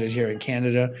you find it here in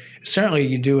Canada. Certainly,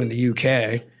 you do in the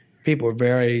U.K. People are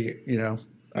very,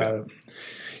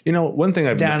 one thing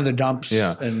I've down in the dumps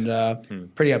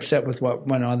and pretty upset with what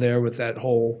went on there with that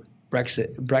whole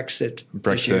Brexit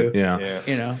issue.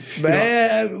 Yeah.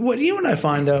 But what I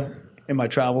find though in my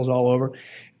travels all over,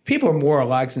 people are more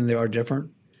alike than they are different,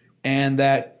 and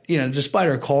that despite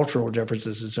our cultural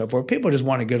differences and so forth, people just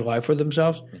want a good life for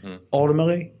themselves.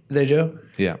 Ultimately, they do.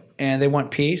 Yeah, and they want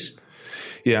peace.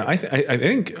 Yeah, I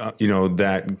think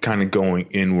that kind of going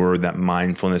inward, that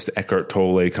mindfulness, Eckhart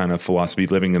Tolle kind of philosophy,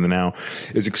 living in the now,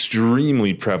 is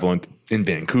extremely prevalent in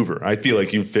Vancouver. I feel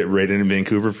like you fit right in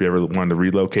Vancouver if you ever wanted to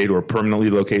relocate or permanently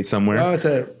locate somewhere. Oh, it's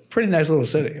a pretty nice little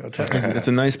city, I'll tell you. It's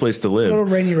a nice place to live. A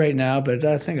little rainy right now, but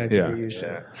I think I can get used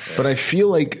to it. But I feel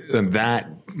like that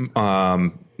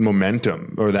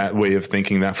momentum or that way of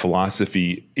thinking, that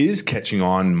philosophy is catching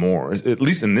on more. At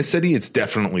least in this city, it's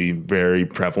definitely very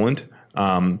prevalent.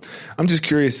 I'm just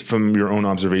curious from your own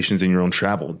observations in your own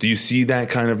travel. Do you see that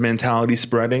kind of mentality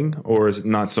spreading, or is it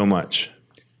not so much?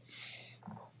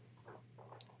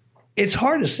 It's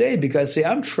hard to say because,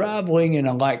 I'm traveling in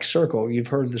a like circle. You've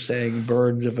heard the saying,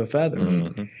 birds of a feather.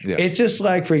 Mm-hmm. Yeah. It's just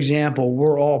like, for example,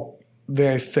 we're all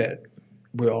very fit.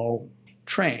 We all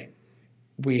train.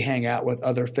 We hang out with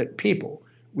other fit people.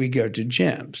 We go to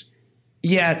gyms.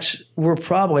 Yet we're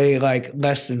probably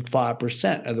less than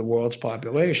 5% of the world's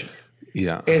population.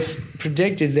 Yeah. It's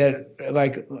predicted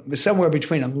that somewhere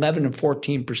between 11 and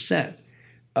 14%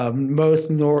 of most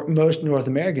North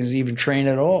Americans even train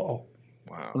at all.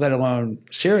 Wow. Let alone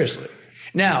seriously.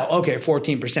 Now,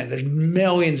 14%. There's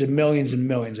millions and millions and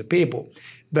millions of people.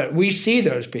 But we see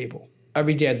those people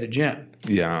every day at the gym.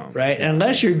 Yeah. Right? And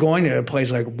unless you're going to a place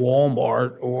like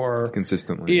Walmart or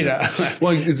consistently.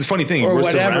 Well, it's a funny thing. Or we're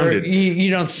whatever. Surrounded.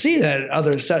 You don't see that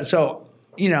other stuff. So,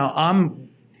 I'm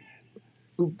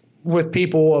with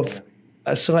people of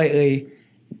a slightly,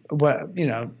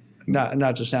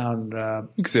 not to sound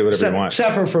you can say whatever you want.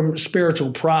 Suffer from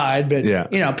spiritual pride, but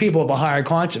people of a higher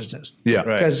consciousness. Yeah,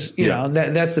 because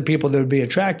that's the people that would be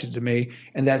attracted to me,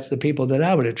 and that's the people that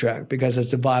I would attract because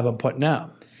it's the vibe I'm putting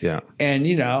out. Yeah, and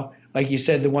like you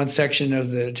said, the one section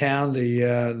of the town,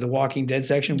 the Walking Dead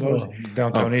section, what was it?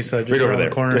 Downtown Eastside, just right over around there.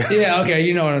 the corner. Yeah, okay,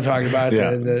 you know what I'm talking about.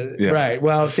 Yeah. Right.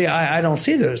 Well, see, I don't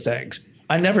see those things.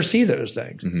 I never see those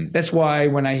things. Mm-hmm. That's why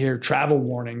when I hear travel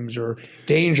warnings or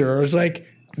danger, it's like,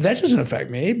 that doesn't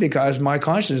affect me because my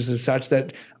consciousness is such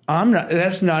that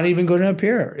that's not even going to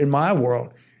appear in my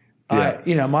world.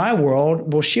 Yeah. My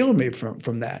world will shield me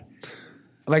from that.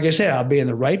 Like I said, I'll be in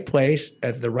the right place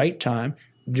at the right time,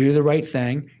 do the right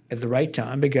thing at the right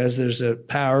time because there's a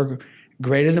power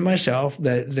greater than myself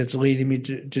that's leading me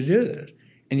to do this.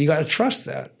 And you got to trust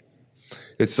that.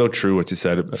 It's so true what you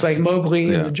said. It's like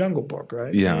Mowgli in the Jungle Book,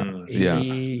 right? Yeah,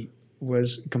 He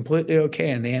was completely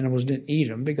okay, and the animals didn't eat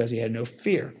him because he had no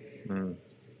fear.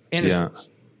 Innocence.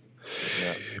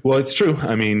 Yeah. Well, it's true.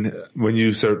 I mean, when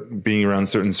you start being around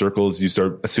certain circles, you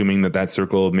start assuming that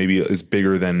circle maybe is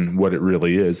bigger than what it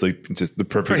really is. Like, just the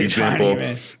perfect example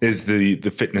is the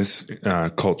fitness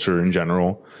culture in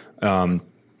general.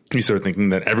 You start thinking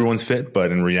that everyone's fit,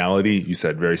 but in reality, you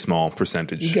said very small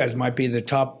percentage. You guys might be the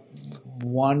top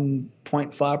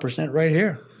 1.5% right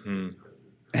here.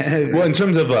 Well, in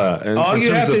terms of all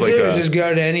you have to do is just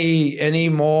go to any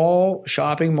mall,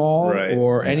 shopping mall,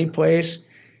 or any place,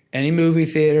 any movie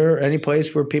theater, any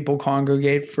place where people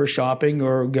congregate for shopping,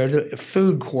 or go to a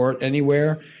food court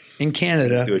anywhere in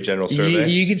Canada. Let's do a general survey.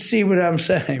 You can see what I'm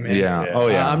saying, man. Yeah. Oh,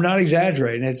 yeah. I'm not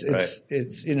exaggerating. It's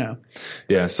Right.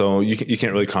 Yeah, so you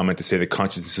can't really comment to say that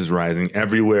consciousness is rising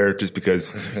everywhere just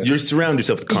because you surround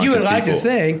yourself with conscious you would like people. to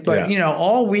think, but Yeah.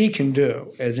 all we can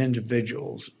do as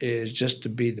individuals is just to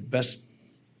be the best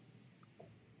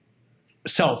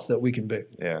self that we can be.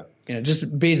 Yeah.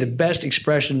 Just be the best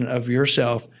expression of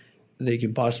yourself that you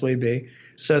can possibly be,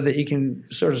 so that you can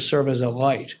sort of serve as a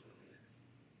light.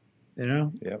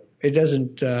 Yep. It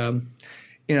doesn't.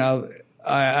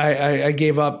 I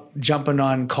gave up jumping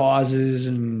on causes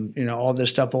and all this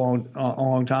stuff a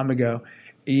long time ago.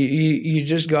 You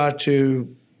just got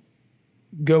to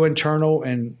go internal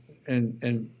and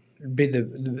be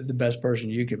the best person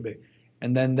you can be,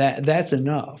 and then that's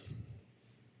enough,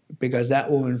 because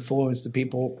that will influence the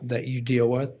people that you deal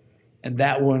with, and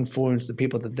that will influence the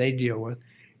people that they deal with,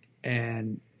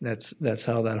 and that's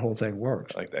how that whole thing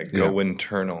works. Like that. Go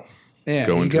internal. Yeah,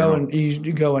 Go you internal.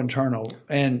 you go internal,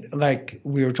 and like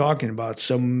we were talking about,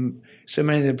 so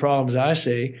many of the problems I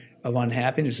see of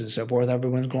unhappiness and so forth,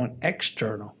 everyone's going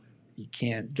external. You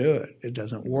can't do it. It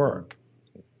doesn't work.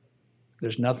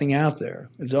 There's nothing out there.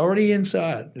 It's already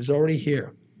inside. It's already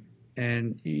here.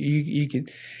 And you can,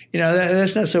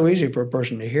 that's not so easy for a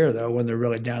person to hear, though, when they're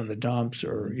really down in the dumps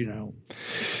or.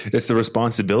 It's the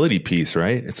responsibility piece,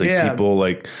 right? It's like Yeah. people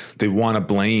they want to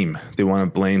blame. They want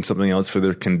to blame something else for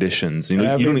their conditions.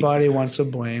 Everybody wants to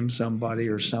blame somebody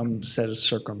or some set of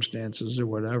circumstances or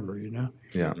whatever,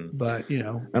 Yeah. But,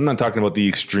 I'm not talking about the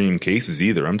extreme cases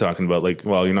either. I'm talking about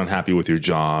you're not happy with your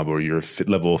job or your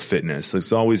level of fitness.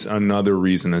 There's always another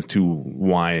reason as to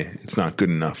why it's not good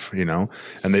enough,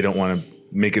 and they don't want to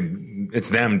make it, it's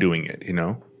them doing it,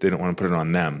 They don't want to put it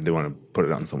on them. They want to put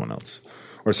it on someone else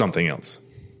or something else.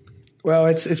 Well,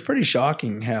 it's pretty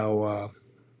shocking how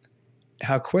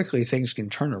quickly things can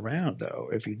turn around, though,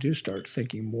 if you do start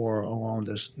thinking more along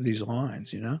these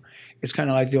lines. It's kind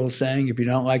of like the old saying: if you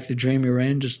don't like the dream you're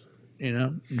in, just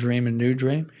dream a new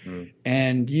dream,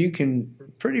 and you can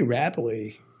pretty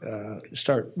rapidly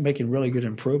start making really good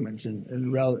improvements in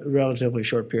a relatively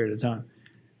short period of time.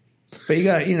 But you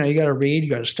got to read, you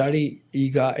got to study,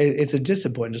 it's a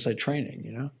discipline, just like training.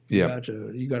 Yeah.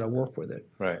 You got to work with it.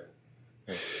 Right.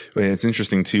 But it's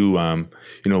interesting too.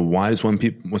 Why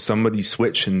does somebody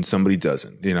switch and somebody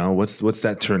doesn't? What's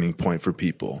that turning point for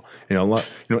people? If you want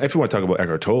to talk about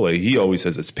Eckhart Tolle, he always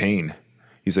says it's pain.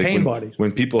 He's like, pain bodies.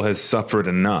 When people has suffered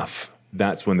enough,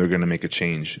 that's when they're going to make a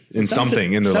change in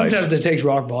something in their life. Sometimes it takes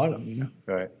rock bottom.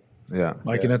 Right. Yeah.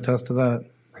 I can attest to that.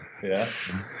 Yeah.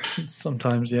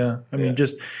 Sometimes, yeah. I mean,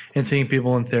 just in seeing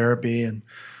people in therapy and,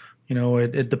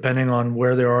 it depending on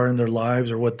where they are in their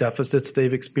lives or what deficits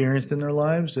they've experienced in their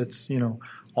lives, it's,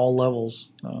 all levels.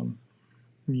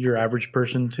 Your average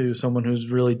person to someone who's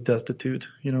really destitute,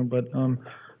 but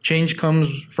change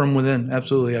comes from within.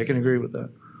 Absolutely. I can agree with that.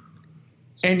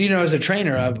 And, as a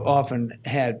trainer, I've often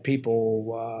had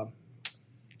people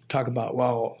talk about,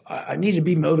 well, I need to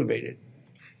be motivated.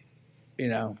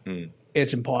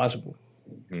 It's impossible.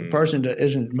 If a person that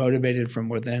isn't motivated from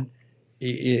within,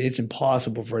 it's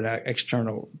impossible for that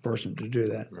external person to do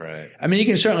that. Right. I mean, you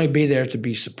can certainly be there to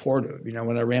be supportive.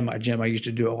 When I ran my gym, I used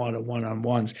to do a lot of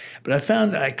one-on-ones, but I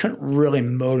found that I couldn't really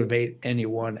motivate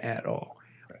anyone at all.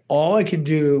 All I could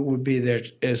do would be there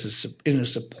in a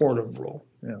supportive role.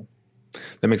 Yeah.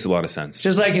 That makes a lot of sense.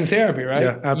 Just like in therapy, right?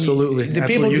 Yeah, absolutely. The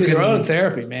people do their own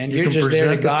therapy, man. You're just there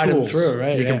to guide them through,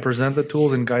 right? You can present the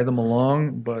tools and guide them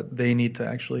along, but they need to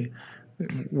actually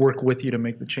work with you to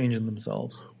make the change in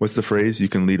themselves. What's the phrase? You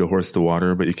can lead a horse to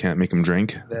water, but you can't make him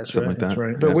drink. That's Something right. like that. That's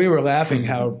right. But we were laughing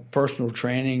how personal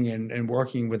training and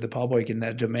working with the public in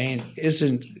that domain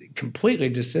isn't completely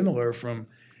dissimilar from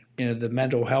the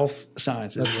mental health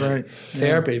sciences. That's right.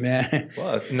 Therapy, man.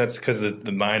 Well, and that's because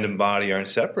the mind and body aren't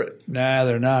separate, Nah,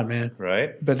 they're not, man.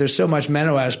 right? But there's so much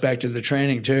mental aspect to the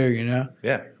training too,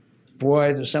 Yeah.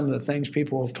 Boy, there's some of the things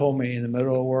people have told me in the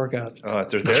middle of workouts. Oh,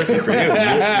 that's their therapy for you.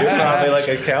 You're probably like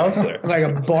a counselor. Like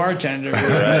a bartender.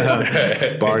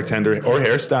 Right. Bartender or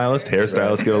hairstylist.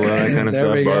 Hairstylists get a lot of that kind of There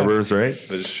stuff. we go. Barbers, right?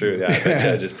 But it's true. Yeah, I bet you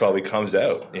it just probably comes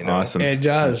out. Awesome. It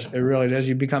does. It really does.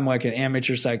 You become like an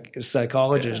amateur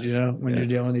psychologist, when you're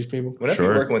dealing with these people. Whenever Sure.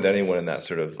 you're working with anyone in that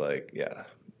sort of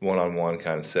one-on-one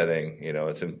kind of setting,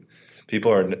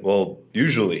 people are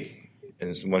usually.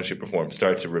 And once you perform,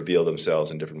 start to reveal themselves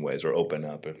in different ways or open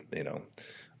up.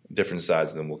 Different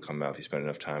sides of them will come out if you spend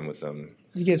enough time with them.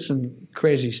 You get some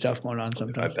crazy stuff going on I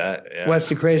sometimes. bet. Yeah. What's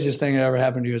the craziest thing that ever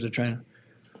happened to you as a trainer?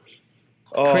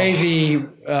 Oh, Crazy,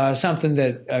 something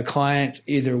that a client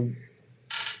either.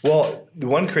 Well, the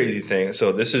one crazy thing.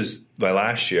 So this is my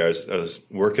last year. I was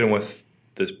working with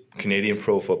this Canadian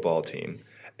pro football team,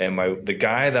 And the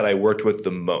guy that I worked with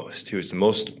the most, who was the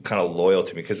most kind of loyal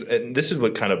to me, because this is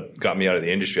what kind of got me out of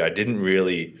the industry. I didn't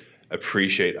really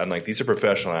appreciate, I'm like, these are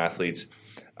professional athletes.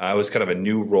 I was kind of a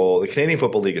new role. The Canadian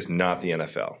Football League is not the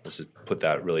NFL. Let's just put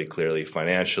that really clearly,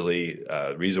 financially,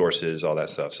 resources, all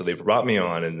that stuff. So they brought me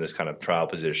on in this kind of trial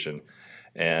position,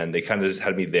 and they kind of just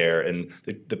had me there. And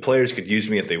the players could use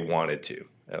me if they wanted to.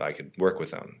 I could work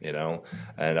with them, you know.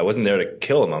 And I wasn't there to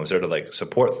kill them. I was there to like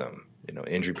support them, you know,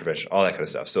 injury prevention, all that kind of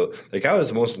stuff. So the guy was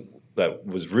the most that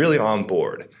was really on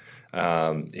board.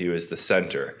 He was the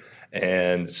center.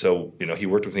 And so, you know, he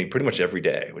worked with me pretty much every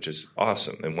day, which is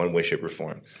awesome in one way, shape, or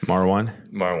form. Marwan.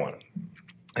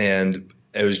 And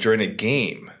it was during a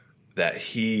game that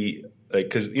he, like,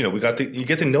 because, you know, you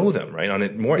get to know them, right, on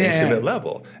a more intimate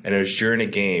level. And it was during a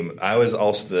game. I was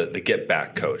also the get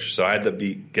back coach. So I had to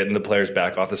be getting the players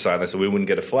back off the sideline so we wouldn't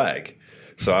get a flag.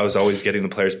 So I was always getting the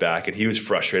players back, and he was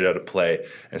frustrated out of play.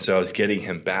 And so I was getting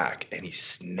him back, and he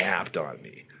snapped on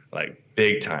me. Like,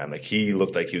 big time. Like, he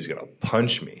looked like he was going to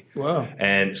punch me. Wow.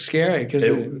 And scary, because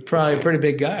probably a pretty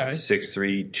big guy, right?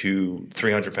 6'3",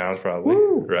 300 pounds probably.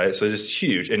 Woo. Right? So just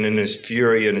huge. And then his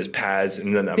fury and his pads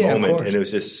and then that moment. And it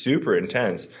was just super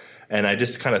intense. And I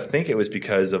just kind of think it was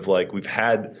because of, like,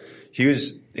 he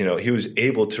was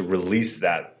able to release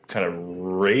that kind of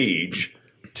rage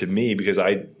to me because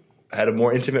I had a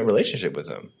more intimate relationship with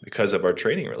him because of our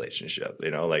training relationship, you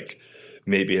know, like,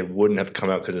 maybe it wouldn't have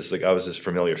come out because it's like I was this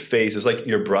familiar face. It's like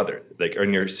your brother, like, or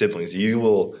your siblings.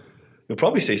 You'll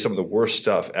probably say some of the worst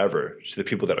stuff ever to the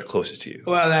people that are closest to you.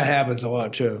 Well, that happens a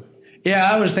lot too. Yeah,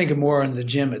 I was thinking more in the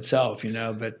gym itself, you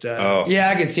know, but yeah,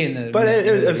 I could see in the. But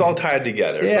it was all tied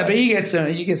together. Yeah, but you get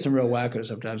some real wackos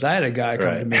sometimes. I had a guy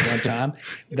come to me one time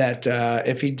that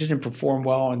if he didn't perform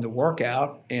well in the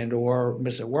workout or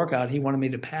miss a workout, he wanted me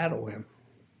to paddle him.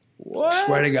 What?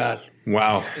 Swear to God.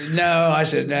 Wow. No, I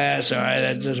said, nah, sorry,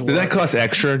 that doesn't work. Did that cost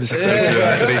extra? Just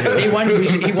he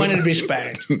wanted to be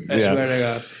spanked. I swear to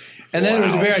God. And then there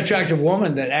was a very attractive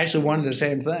woman that actually wanted the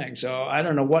same thing. So I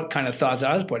don't know what kind of thoughts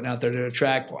I was putting out there to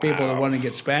attract people that want to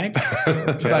get spanked.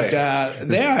 But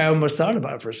there I almost thought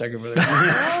about it for a second. You're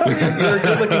a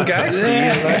good-looking guy, Steve.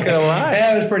 I'm not going to lie.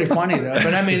 Yeah, it was pretty funny, though.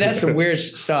 But, I mean, that's the weird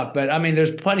stuff. But, I mean,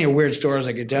 there's plenty of weird stories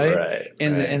I could tell you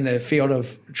in the field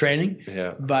of training.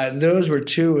 Yeah. But those were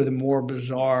two of the more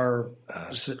bizarre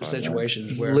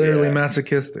situations where literally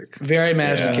masochistic. Very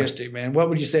masochistic, man. What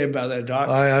would you say about that, Doc?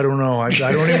 I don't know. I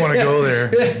don't even want to go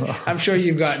there. I'm sure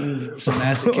you've gotten some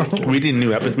masochistic. We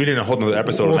did a whole other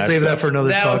episode. We'll save that for another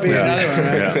that talk. That would be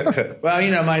another one, right? Well,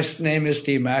 you know, my name is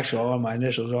Steve Maxwell, and my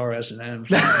initials are S&M.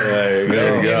 So.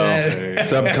 There you go.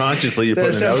 Subconsciously, you're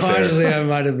putting it out there. Subconsciously, I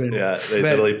might have been. Yeah, they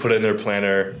literally put in their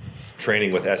planner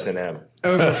training with S&M.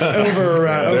 Over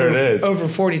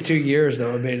 42 years,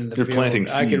 though, I've been in the field. Planting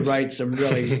seeds. I could write some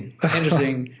really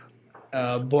interesting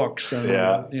books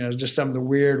and you know, just some of the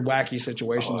weird, wacky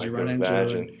situations you run into.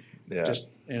 Imagine. Yeah. Just,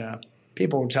 you know,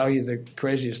 people will tell you the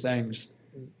craziest things.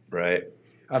 Right.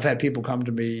 I've had people come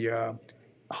to me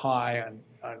high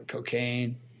on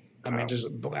cocaine. I mean, just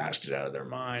blasted out of their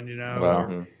mind, you know. Wow.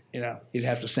 Or, you know, you'd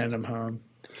have to send them home.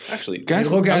 Actually,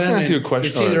 guys, I was going to ask you a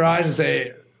question. You'd see their eyes and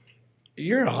say,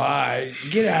 "You're high.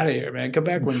 Get out of here, man. Come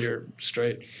back when you're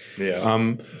straight." Yeah.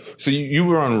 So you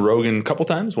were on Rogan a couple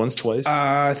times, once, twice?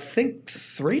 I think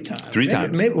 3 times. 3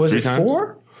 times. Maybe was 3 it times?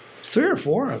 4? 3 or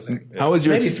 4, I think. How was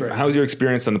your Maybe 3. How was your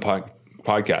experience on the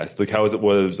podcast? Like, how was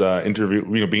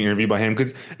being interviewed by him?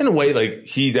 Because in a way, like,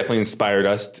 he definitely inspired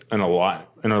us in a lot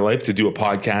in our life to do a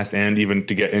podcast and even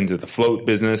to get into the float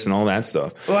business and all that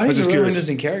stuff. Well, he's a really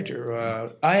interesting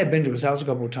character. I had been to his house a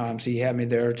couple of times. He had me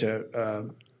there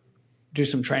to do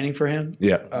some training for him.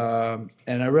 Yeah.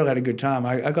 And I really had a good time.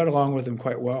 I got along with him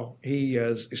quite well. He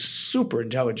is a super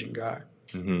intelligent guy,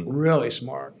 really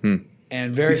smart, and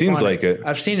very funny. Seems like it.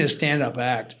 I've seen his stand-up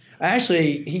act.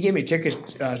 He gave me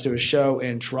tickets to a show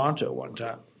in Toronto one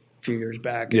time, a few years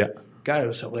back. Yeah. God, it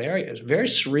was hilarious. Very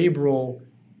cerebral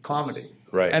comedy.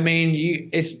 Right. I mean,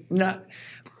 it's not.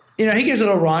 You know, he gets a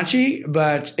little raunchy,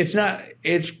 but it's not.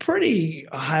 It's pretty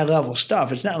high-level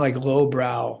stuff. It's not like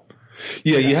lowbrow.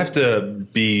 Yeah, you have to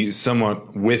be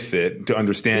somewhat with it to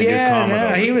understand his comedy.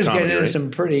 Yeah, he was getting into right?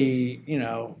 some pretty, you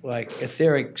know, like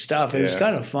etheric stuff. It was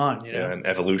kind of fun, you know. Yeah, and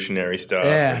evolutionary stuff.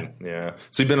 Yeah. And,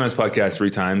 So you've been on his podcast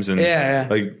 3 times, and Yeah.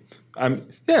 I'm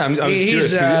just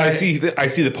curious because I see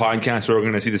the podcast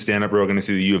Rogan, I see the stand up Rogan, I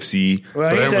see the UFC, Well,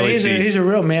 but I don't really see. He's a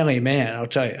real manly man. I'll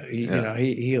tell you. You know,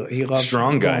 he loves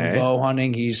Strong guy, bow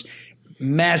hunting. He's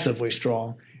massively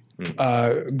strong,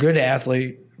 good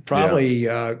athlete. Probably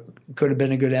could have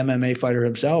been a good MMA fighter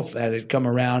himself had it come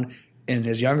around in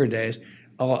his younger days.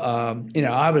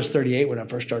 I was 38 when I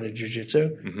first started jiu-jitsu.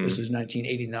 This was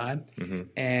 1989.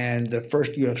 And the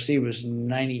first UFC was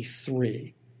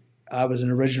 93. I was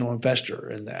an original investor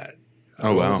in that.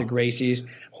 Oh, wow. With the Gracies.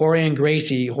 Rorion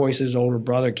Gracie, Royce's older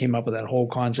brother, came up with that whole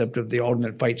concept of the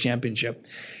Ultimate Fight Championship.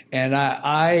 And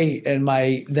I and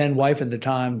my then wife at the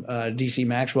time, DC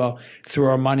Maxwell, threw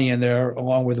our money in there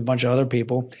along with a bunch of other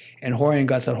people. And Rorion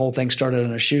got that whole thing started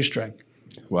on a shoestring.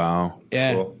 Wow.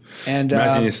 Yeah. Cool. And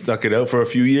imagine you stuck it out for a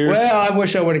few years. Well, I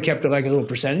wish I would have kept it like a little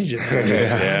percentage of it.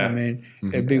 Yeah. I mean,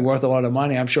 it'd be worth a lot of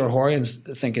money. I'm sure Horion's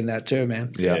thinking that too,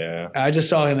 man. Yeah. I just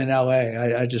saw him in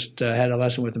L.A. I just had a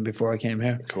lesson with him before I came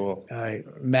here. Cool.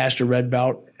 Master Red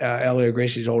Belt, Elio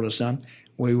Gracie's oldest son.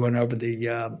 We went over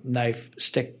the knife,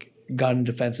 stick, gun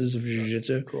defenses of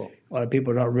jiu-jitsu. Cool. A lot of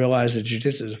people don't realize that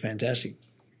jiu-jitsu is a fantastic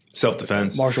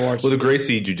Self-defense. martial arts. Well, the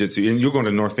Gracie Jiu-Jitsu, and you're going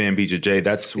to North Van Beach at J.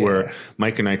 That's where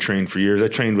Mike and I trained for years. I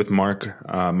trained with Mark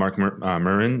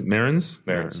Marins.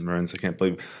 I can't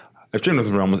believe. I've trained with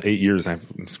him for almost 8 years. I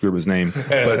screwed up his name,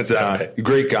 but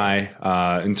great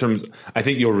guy. In terms, I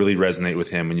think you'll really resonate with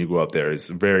him when you go up there. He's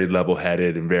very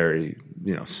level-headed and very,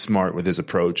 smart with his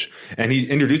approach. And he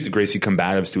introduced the Gracie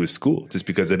Combatives to his school just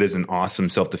because it is an awesome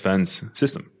self-defense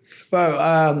system.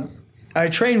 Well, I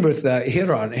trained with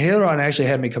Hiron. Hiron actually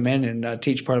had me come in and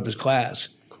teach part of his class.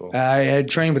 Cool. I had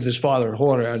trained with his father,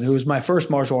 Hiron, who was my first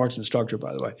martial arts instructor,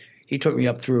 by the way. He took me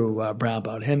up through brown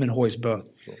belt, him and Hoyce both.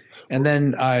 Cool. And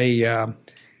then I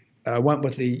went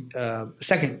with the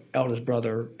second eldest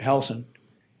brother, Helson.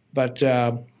 But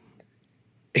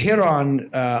Hiron,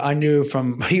 I knew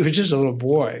he was just a little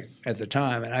boy at the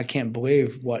time, and I can't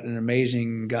believe what an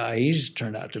amazing guy he's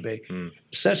turned out to be.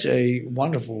 Such a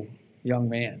wonderful young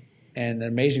man. And an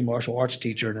amazing martial arts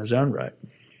teacher in his own right.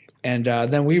 And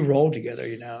then we rolled together,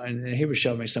 and he was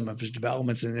showing me some of his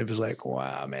developments, and it was like,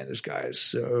 wow, man, this guy is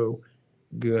so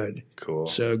good. Cool.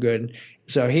 So good.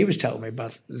 So he was telling me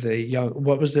about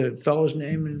what was the fellow's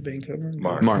name in Vancouver?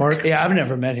 Mark. Yeah, I've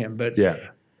never met him, but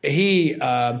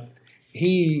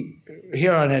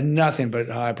Hiron had nothing but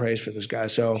high praise for this guy.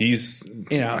 So he's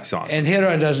awesome. And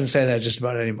Hiron doesn't say that just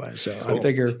about anybody. So cool. I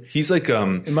figure he's like it's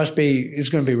going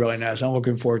to be really nice. I'm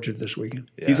looking forward to it this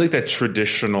weekend. Yeah. He's like that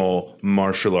traditional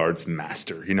martial arts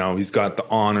master. He's got the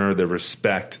honor, the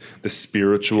respect, the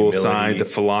spiritual side, the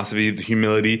philosophy, the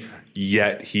humility.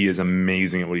 Yet he is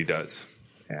amazing at what he does.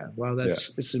 Yeah, well,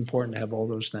 it's important to have all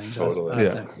those things. Totally. I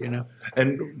think,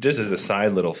 And just as a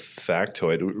side little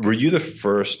factoid, were you the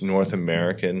first North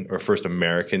American or first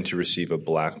American to receive a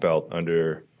black belt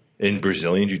in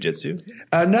Brazilian Jiu-Jitsu?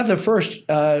 Not the first.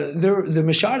 The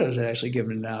Machados had actually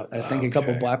given it out. I think a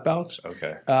couple black belts.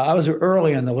 Okay. I was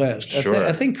early on the list. Sure.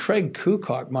 I think Craig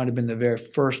Kukoc might have been the very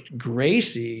first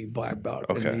Gracie black belt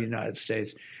in the United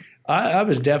States. I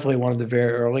was definitely one of the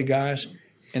very early guys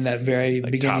in that very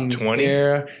beginning top 20?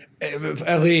 era,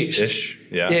 at least. Ish?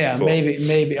 Yeah. Yeah, cool.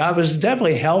 maybe. I was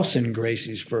definitely Helson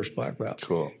Gracie's first black belt.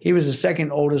 Cool. He was the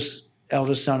second eldest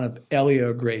son of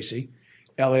Elio Gracie.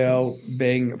 Elio,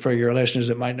 being, for your listeners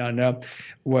that might not know,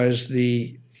 was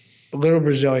the little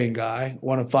Brazilian guy,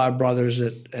 one of 5 brothers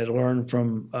that had learned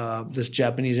from this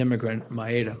Japanese immigrant,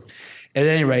 Maeda. At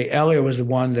any rate, Elio was the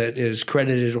one that is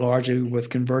credited largely with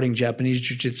converting Japanese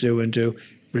jiu-jitsu into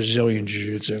Brazilian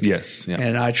jiu-jitsu. Yes. Yeah.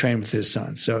 And I trained with his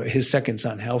son. So his second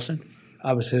son, Helson,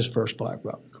 I was his first black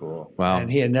belt. Cool. Wow.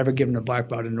 And he had never given a black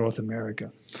belt in North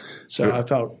America. So I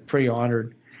felt pretty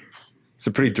honored. It's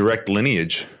a pretty direct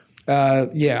lineage.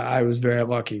 Yeah, I was very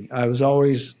lucky. I was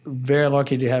always very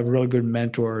lucky to have really good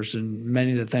mentors in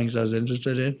many of the things I was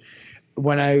interested in.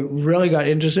 When I really got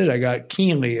interested, I got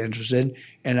keenly interested,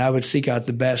 and I would seek out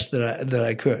the best that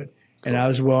I could. And I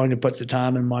was willing to put the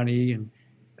time and money and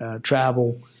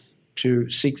travel to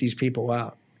seek these people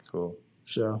out. Cool.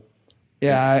 So,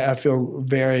 I feel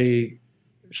very,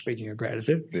 speaking of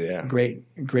gratitude,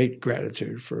 great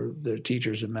gratitude for the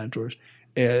teachers and mentors.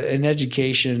 An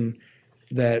education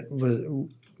that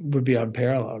would be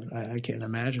unparalleled. I can't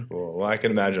imagine. Well, I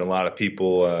can imagine a lot of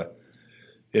people,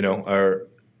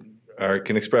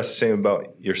 can express the same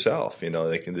about yourself.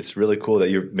 It's really cool that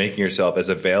you're making yourself as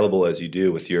available as you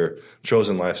do with your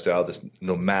chosen lifestyle, this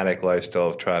nomadic lifestyle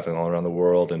of traveling all around the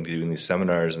world and doing these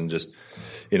seminars and just,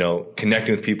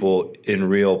 connecting with people in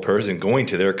real person, going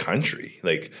to their country.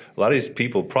 Like a lot of these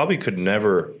people probably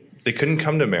they couldn't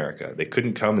come to America. They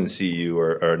couldn't come and see you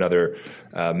or another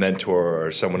mentor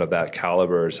or someone of that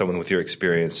caliber or someone with your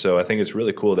experience. So I think it's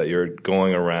really cool that you're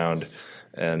going around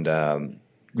and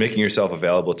making yourself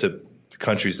available to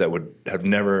countries that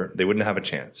they wouldn't have a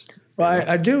chance. Well,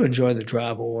 I do enjoy the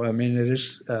travel. I mean, it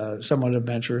is somewhat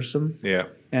adventuresome. Yeah.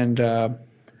 And I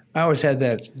always had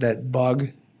that bug,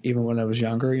 even when I was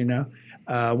younger,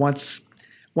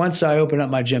 Once I opened up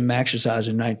my gym Maxercise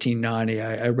in 1990,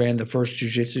 I ran the first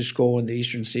jiu-jitsu school in the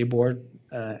Eastern Seaboard,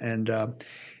 and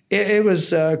it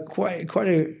was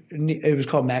it was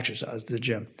called Maxercise, the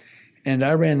gym, and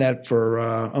I ran that for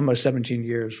almost 17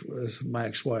 years with my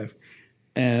ex-wife,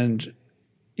 and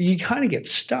you kind of get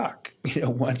stuck,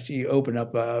 once you open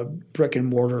up a brick and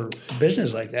mortar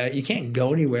business like that. You can't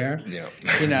go anywhere. Yeah.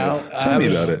 Tell me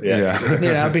about it.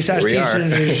 Yeah. Besides teaching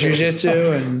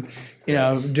jiu-jitsu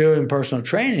and doing personal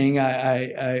training,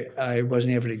 I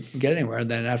wasn't able to get anywhere. And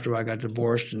then after I got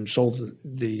divorced and sold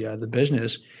the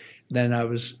business, then I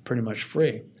was pretty much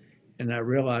free. And I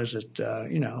realized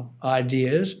that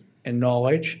ideas and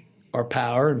knowledge are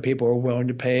power, and people are willing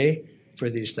to pay for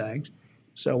these things.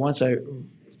 So once I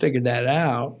figured that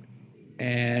out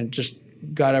and just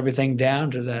got everything down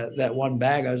to that one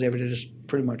bag, I was able to just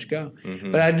pretty much go.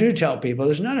 Mm-hmm. But I do tell people,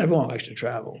 not everyone likes to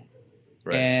travel.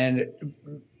 Right. And,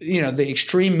 the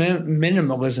extreme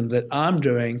minimalism that I'm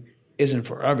doing isn't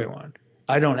for everyone.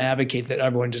 I don't advocate that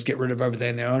everyone just get rid of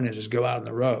everything they own and just go out on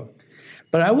the road.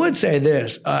 But I would say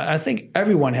this. I think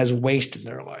everyone has waste in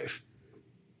their life.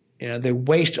 They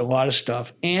waste a lot of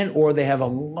stuff or they have a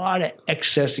lot of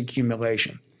excess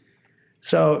accumulation.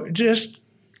 So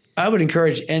I would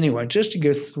encourage anyone just to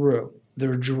go through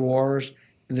their drawers,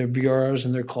 their bureaus,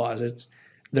 and their closets,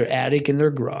 their attic and their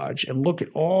garage, and look at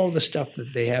all the stuff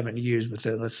that they haven't used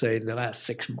within, let's say, the last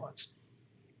 6 months.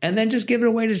 And then just give it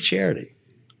away to charity.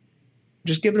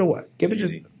 Just give it away. Give it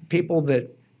to people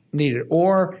that need it.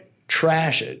 Or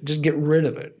trash it. Just get rid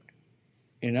of it.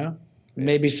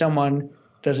 Maybe someone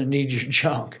doesn't need your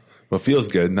junk. Well, it feels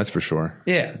good, that's for sure.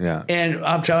 Yeah. And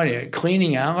I'm telling you,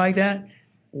 cleaning out like that,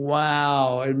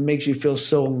 wow, it makes you feel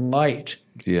so light.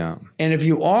 Yeah. And if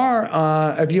you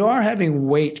are having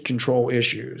weight control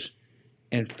issues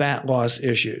and fat loss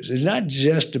issues, it's not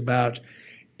just about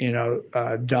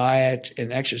diet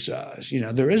and exercise.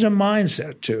 There is a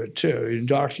mindset to it too. And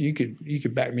doctor, you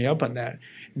could back me up on that.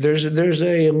 There's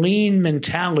a lean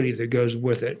mentality that goes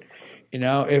with it.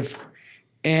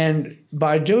 And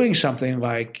by doing something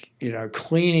like,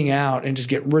 cleaning out and just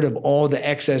get rid of all the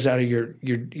excess out of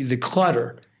the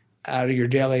clutter out of your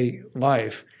daily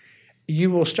life,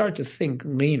 you will start to think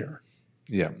leaner.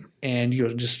 Yeah. And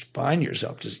you'll just find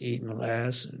yourself just eating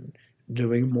less and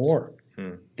doing more.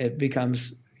 It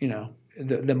becomes,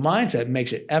 the mindset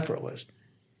makes it effortless.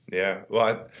 Yeah.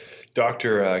 Well,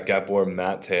 Dr. Gabor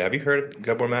Mate. Have you heard of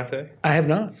Gabor Mate? I have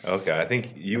not. Okay. I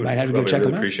think you would have to go probably check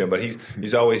really him out. appreciate him. But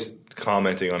he's always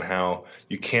commenting on how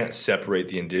you can't separate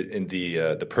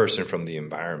the person from the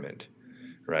environment,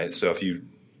 right? So if you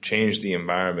change the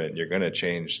environment, you're going to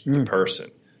change the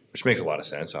person, which makes a lot of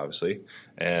sense, obviously.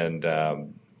 And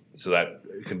so that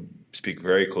can speak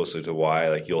very closely to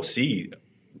why you'll see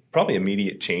probably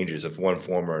immediate changes of one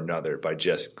form or another by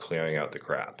just clearing out the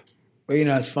crap. Well,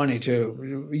 it's funny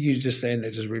too. You just saying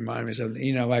that just reminded me of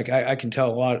something. I can tell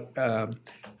a lot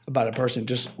about a person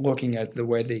just looking at the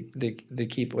way they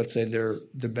keep, let's say, their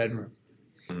bedroom,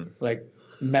 like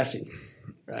messy,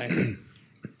 right?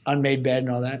 Unmade bed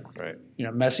and all that, right?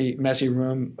 Messy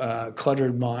room,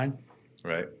 cluttered mind,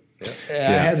 right?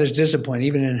 Yeah. I have this discipline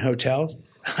even in hotels.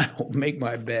 I will make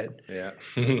my bed. Yeah,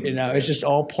 it's just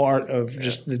all part of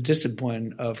just the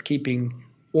discipline of keeping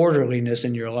orderliness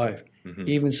in your life. Mm-hmm.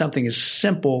 Even something as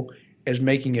simple as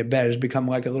making a bed has become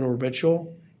like a little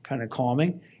ritual, kind of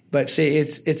calming. But see,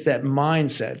 it's that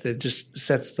mindset that just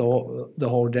sets the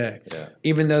whole day. Yeah.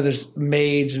 Even though there's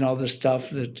maids and all this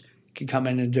stuff that can come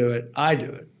in and do it, I do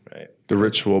it. Right. The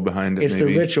ritual behind it. It's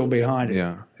maybe. the ritual behind it.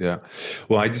 Yeah.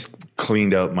 Well, I just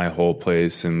cleaned out my whole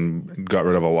place and got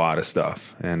rid of a lot of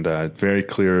stuff, and very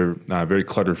clear, very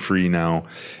clutter free now.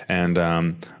 And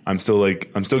I'm still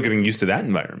getting used to that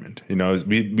environment.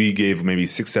 We gave maybe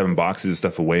 6-7 boxes of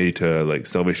stuff away to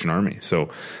Salvation Army, so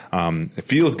it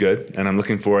feels good, and I'm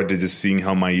looking forward to just seeing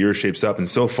how my year shapes up. And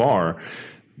so far,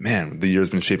 man, the year's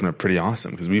been shaping up pretty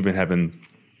awesome because we've been having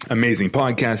amazing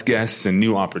podcast guests and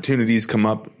new opportunities come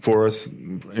up for us.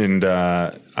 And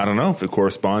I don't know if it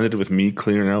corresponded with me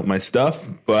clearing out my stuff,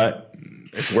 but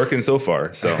it's working so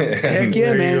far. So heck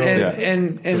yeah, man.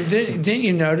 And didn't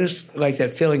you notice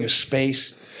that feeling of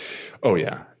space? Oh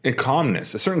yeah. And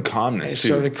calmness, a certain calmness too.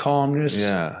 Sort of calmness.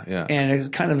 Yeah. And a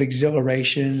kind of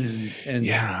exhilaration and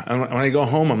yeah. And when I go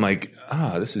home, I'm like,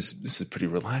 this is pretty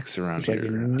relaxed around here.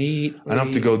 Neat. I don't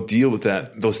have to go deal with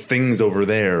those things over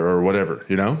there or whatever,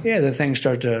 Yeah, the things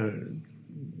start to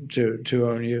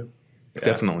own you. Yeah.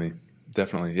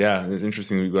 Definitely. Yeah, it's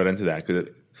interesting we got into that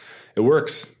because it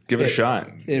works. Give it a shot.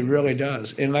 It really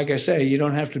does. And like I say, you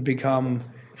don't have to become,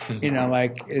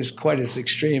 as quite as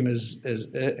extreme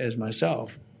as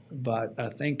myself. But I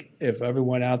think if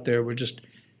everyone out there would just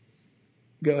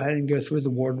go ahead and go through the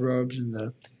wardrobes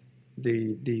and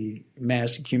the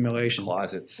mass accumulation,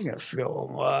 Closets. you're going to feel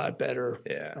a lot better.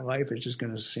 Yeah. Life is just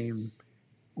going to seem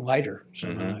lighter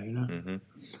somehow, you know? Mm-hmm.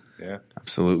 Yeah.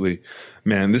 Absolutely.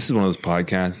 Man, this is one of those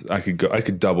podcasts I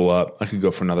could double up. I could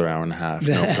go for another hour and a half,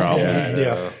 no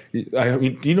problem.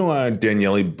 Do you know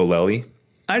Daniele Bolelli?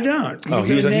 I don't. Oh,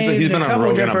 he's been on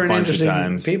Rogan a bunch of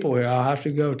times. People here. I'll have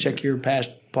to go check your past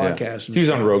podcasts. Yeah. He was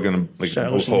on Rogan like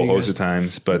a whole host of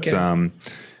times, but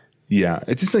yeah,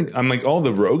 it's just like I'm like all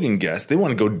the Rogan guests. They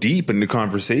want to go deep into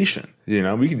conversation. You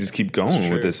know, we can just keep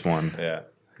going with this one. Yeah.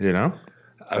 You know,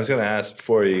 I was going to ask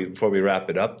before we wrap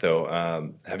it up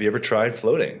though. Have you ever tried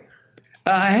floating?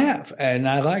 I have, and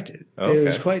I liked it. Okay. It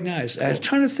was quite nice. Cool. I was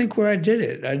trying to think where I did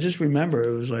it. I just remember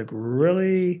it was like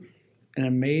really an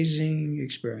amazing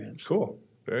experience. Cool.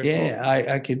 Very cool.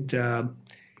 I could.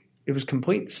 It was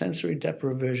complete sensory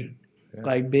deprivation,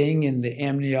 like being in the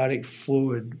amniotic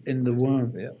fluid in the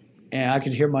womb, and I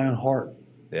could hear my own heart.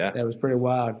 Yeah, that was pretty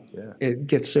wild. Yeah, it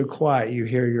gets so quiet you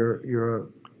hear your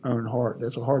own heart.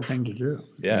 That's a hard thing to do.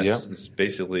 Yeah, it's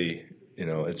basically,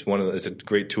 it's a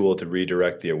great tool to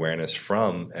redirect the awareness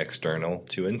from external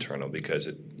to internal because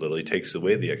it literally takes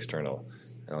away the external,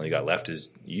 and all you got left is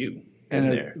you. And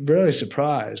I'm really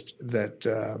surprised that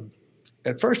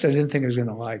at first I didn't think I was going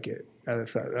to like it. I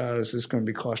thought, is this going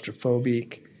to be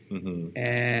claustrophobic? Mm-hmm.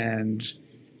 And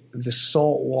the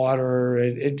salt water,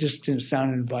 it just didn't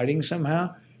sound inviting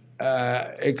somehow.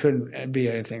 It couldn't be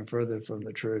anything further from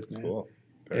the truth, man. Cool.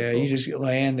 Cool. You just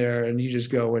lay in there and you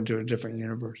just go into a different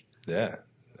universe. Yeah,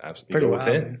 absolutely. Pretty wild,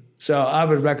 man. So I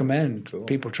would recommend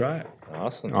people try it.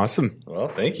 Awesome. Well,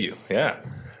 thank you. Yeah.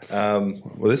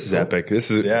 Well, this is epic.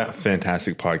 This is a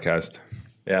fantastic podcast.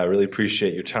 Yeah, I really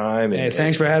appreciate your time. And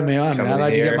thanks for having me on, man. I'd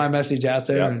like to get my message out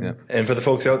there. And for the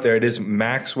folks out there, it is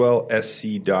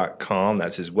maxwellsc.com.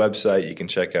 That's his website. You can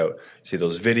check out, see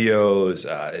those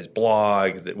videos, his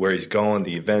blog, where he's going,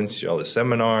 the events, all the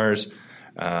seminars.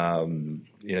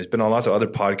 He's been on lots of other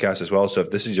podcasts as well. So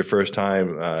if this is your first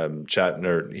time chatting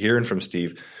or hearing from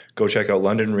Steve, go check out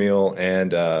London Real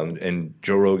and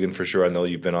Joe Rogan for sure. I know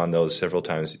you've been on those several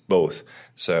times, both.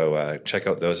 So check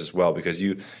out those as well because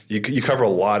you cover a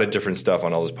lot of different stuff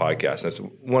on all those podcasts. That's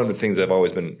one of the things I've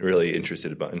always been really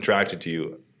attracted to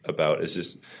you about is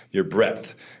just your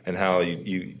breadth and how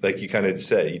you like you kind of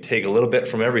said, you take a little bit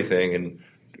from everything and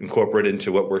incorporate it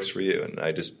into what works for you. And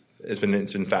it's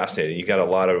been fascinating. You got a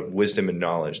lot of wisdom and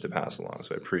knowledge to pass along,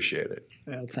 so I appreciate it.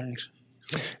 Yeah, thanks.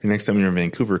 And next time you're in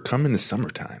Vancouver, come in the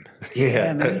summertime.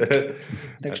 Yeah, man.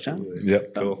 Next time.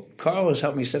 Yep. Cool. Carl has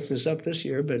helped me set this up this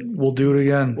year, but we'll do it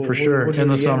again for sure in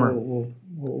the summer.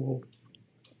 We'll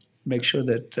make sure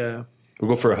that we'll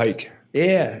go for a hike.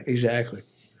 Yeah, exactly.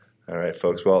 All right,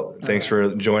 folks. Well, thanks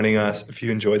for joining us. If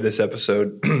you enjoyed this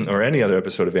episode or any other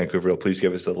episode of Vancouver Real, please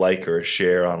give us a like or a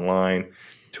share online.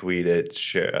 Tweet it,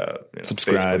 share,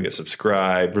 subscribe,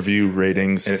 subscribe, review,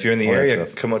 ratings. And if you're in the area,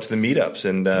 come out to the meetups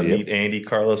and meet Andy,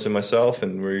 Carlos, and myself.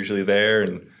 And we're usually there.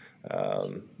 And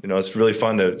it's really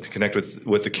fun to connect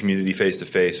with the community face to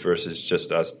face versus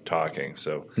just us talking.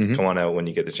 So come on out when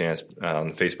you get the chance on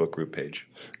the Facebook group page.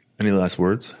 Any last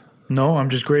words? No, I'm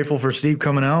just grateful for Steve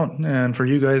coming out and for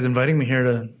you guys inviting me here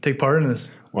to take part in this.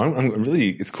 Well, I'm really,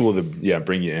 it's cool to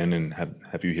bring you in and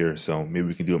have you here. So maybe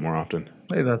we can do it more often.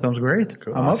 Hey, that sounds great.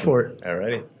 Cool. I'm up for it. All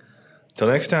righty. Till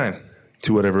next time.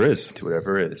 To whatever is. To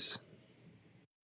whatever is.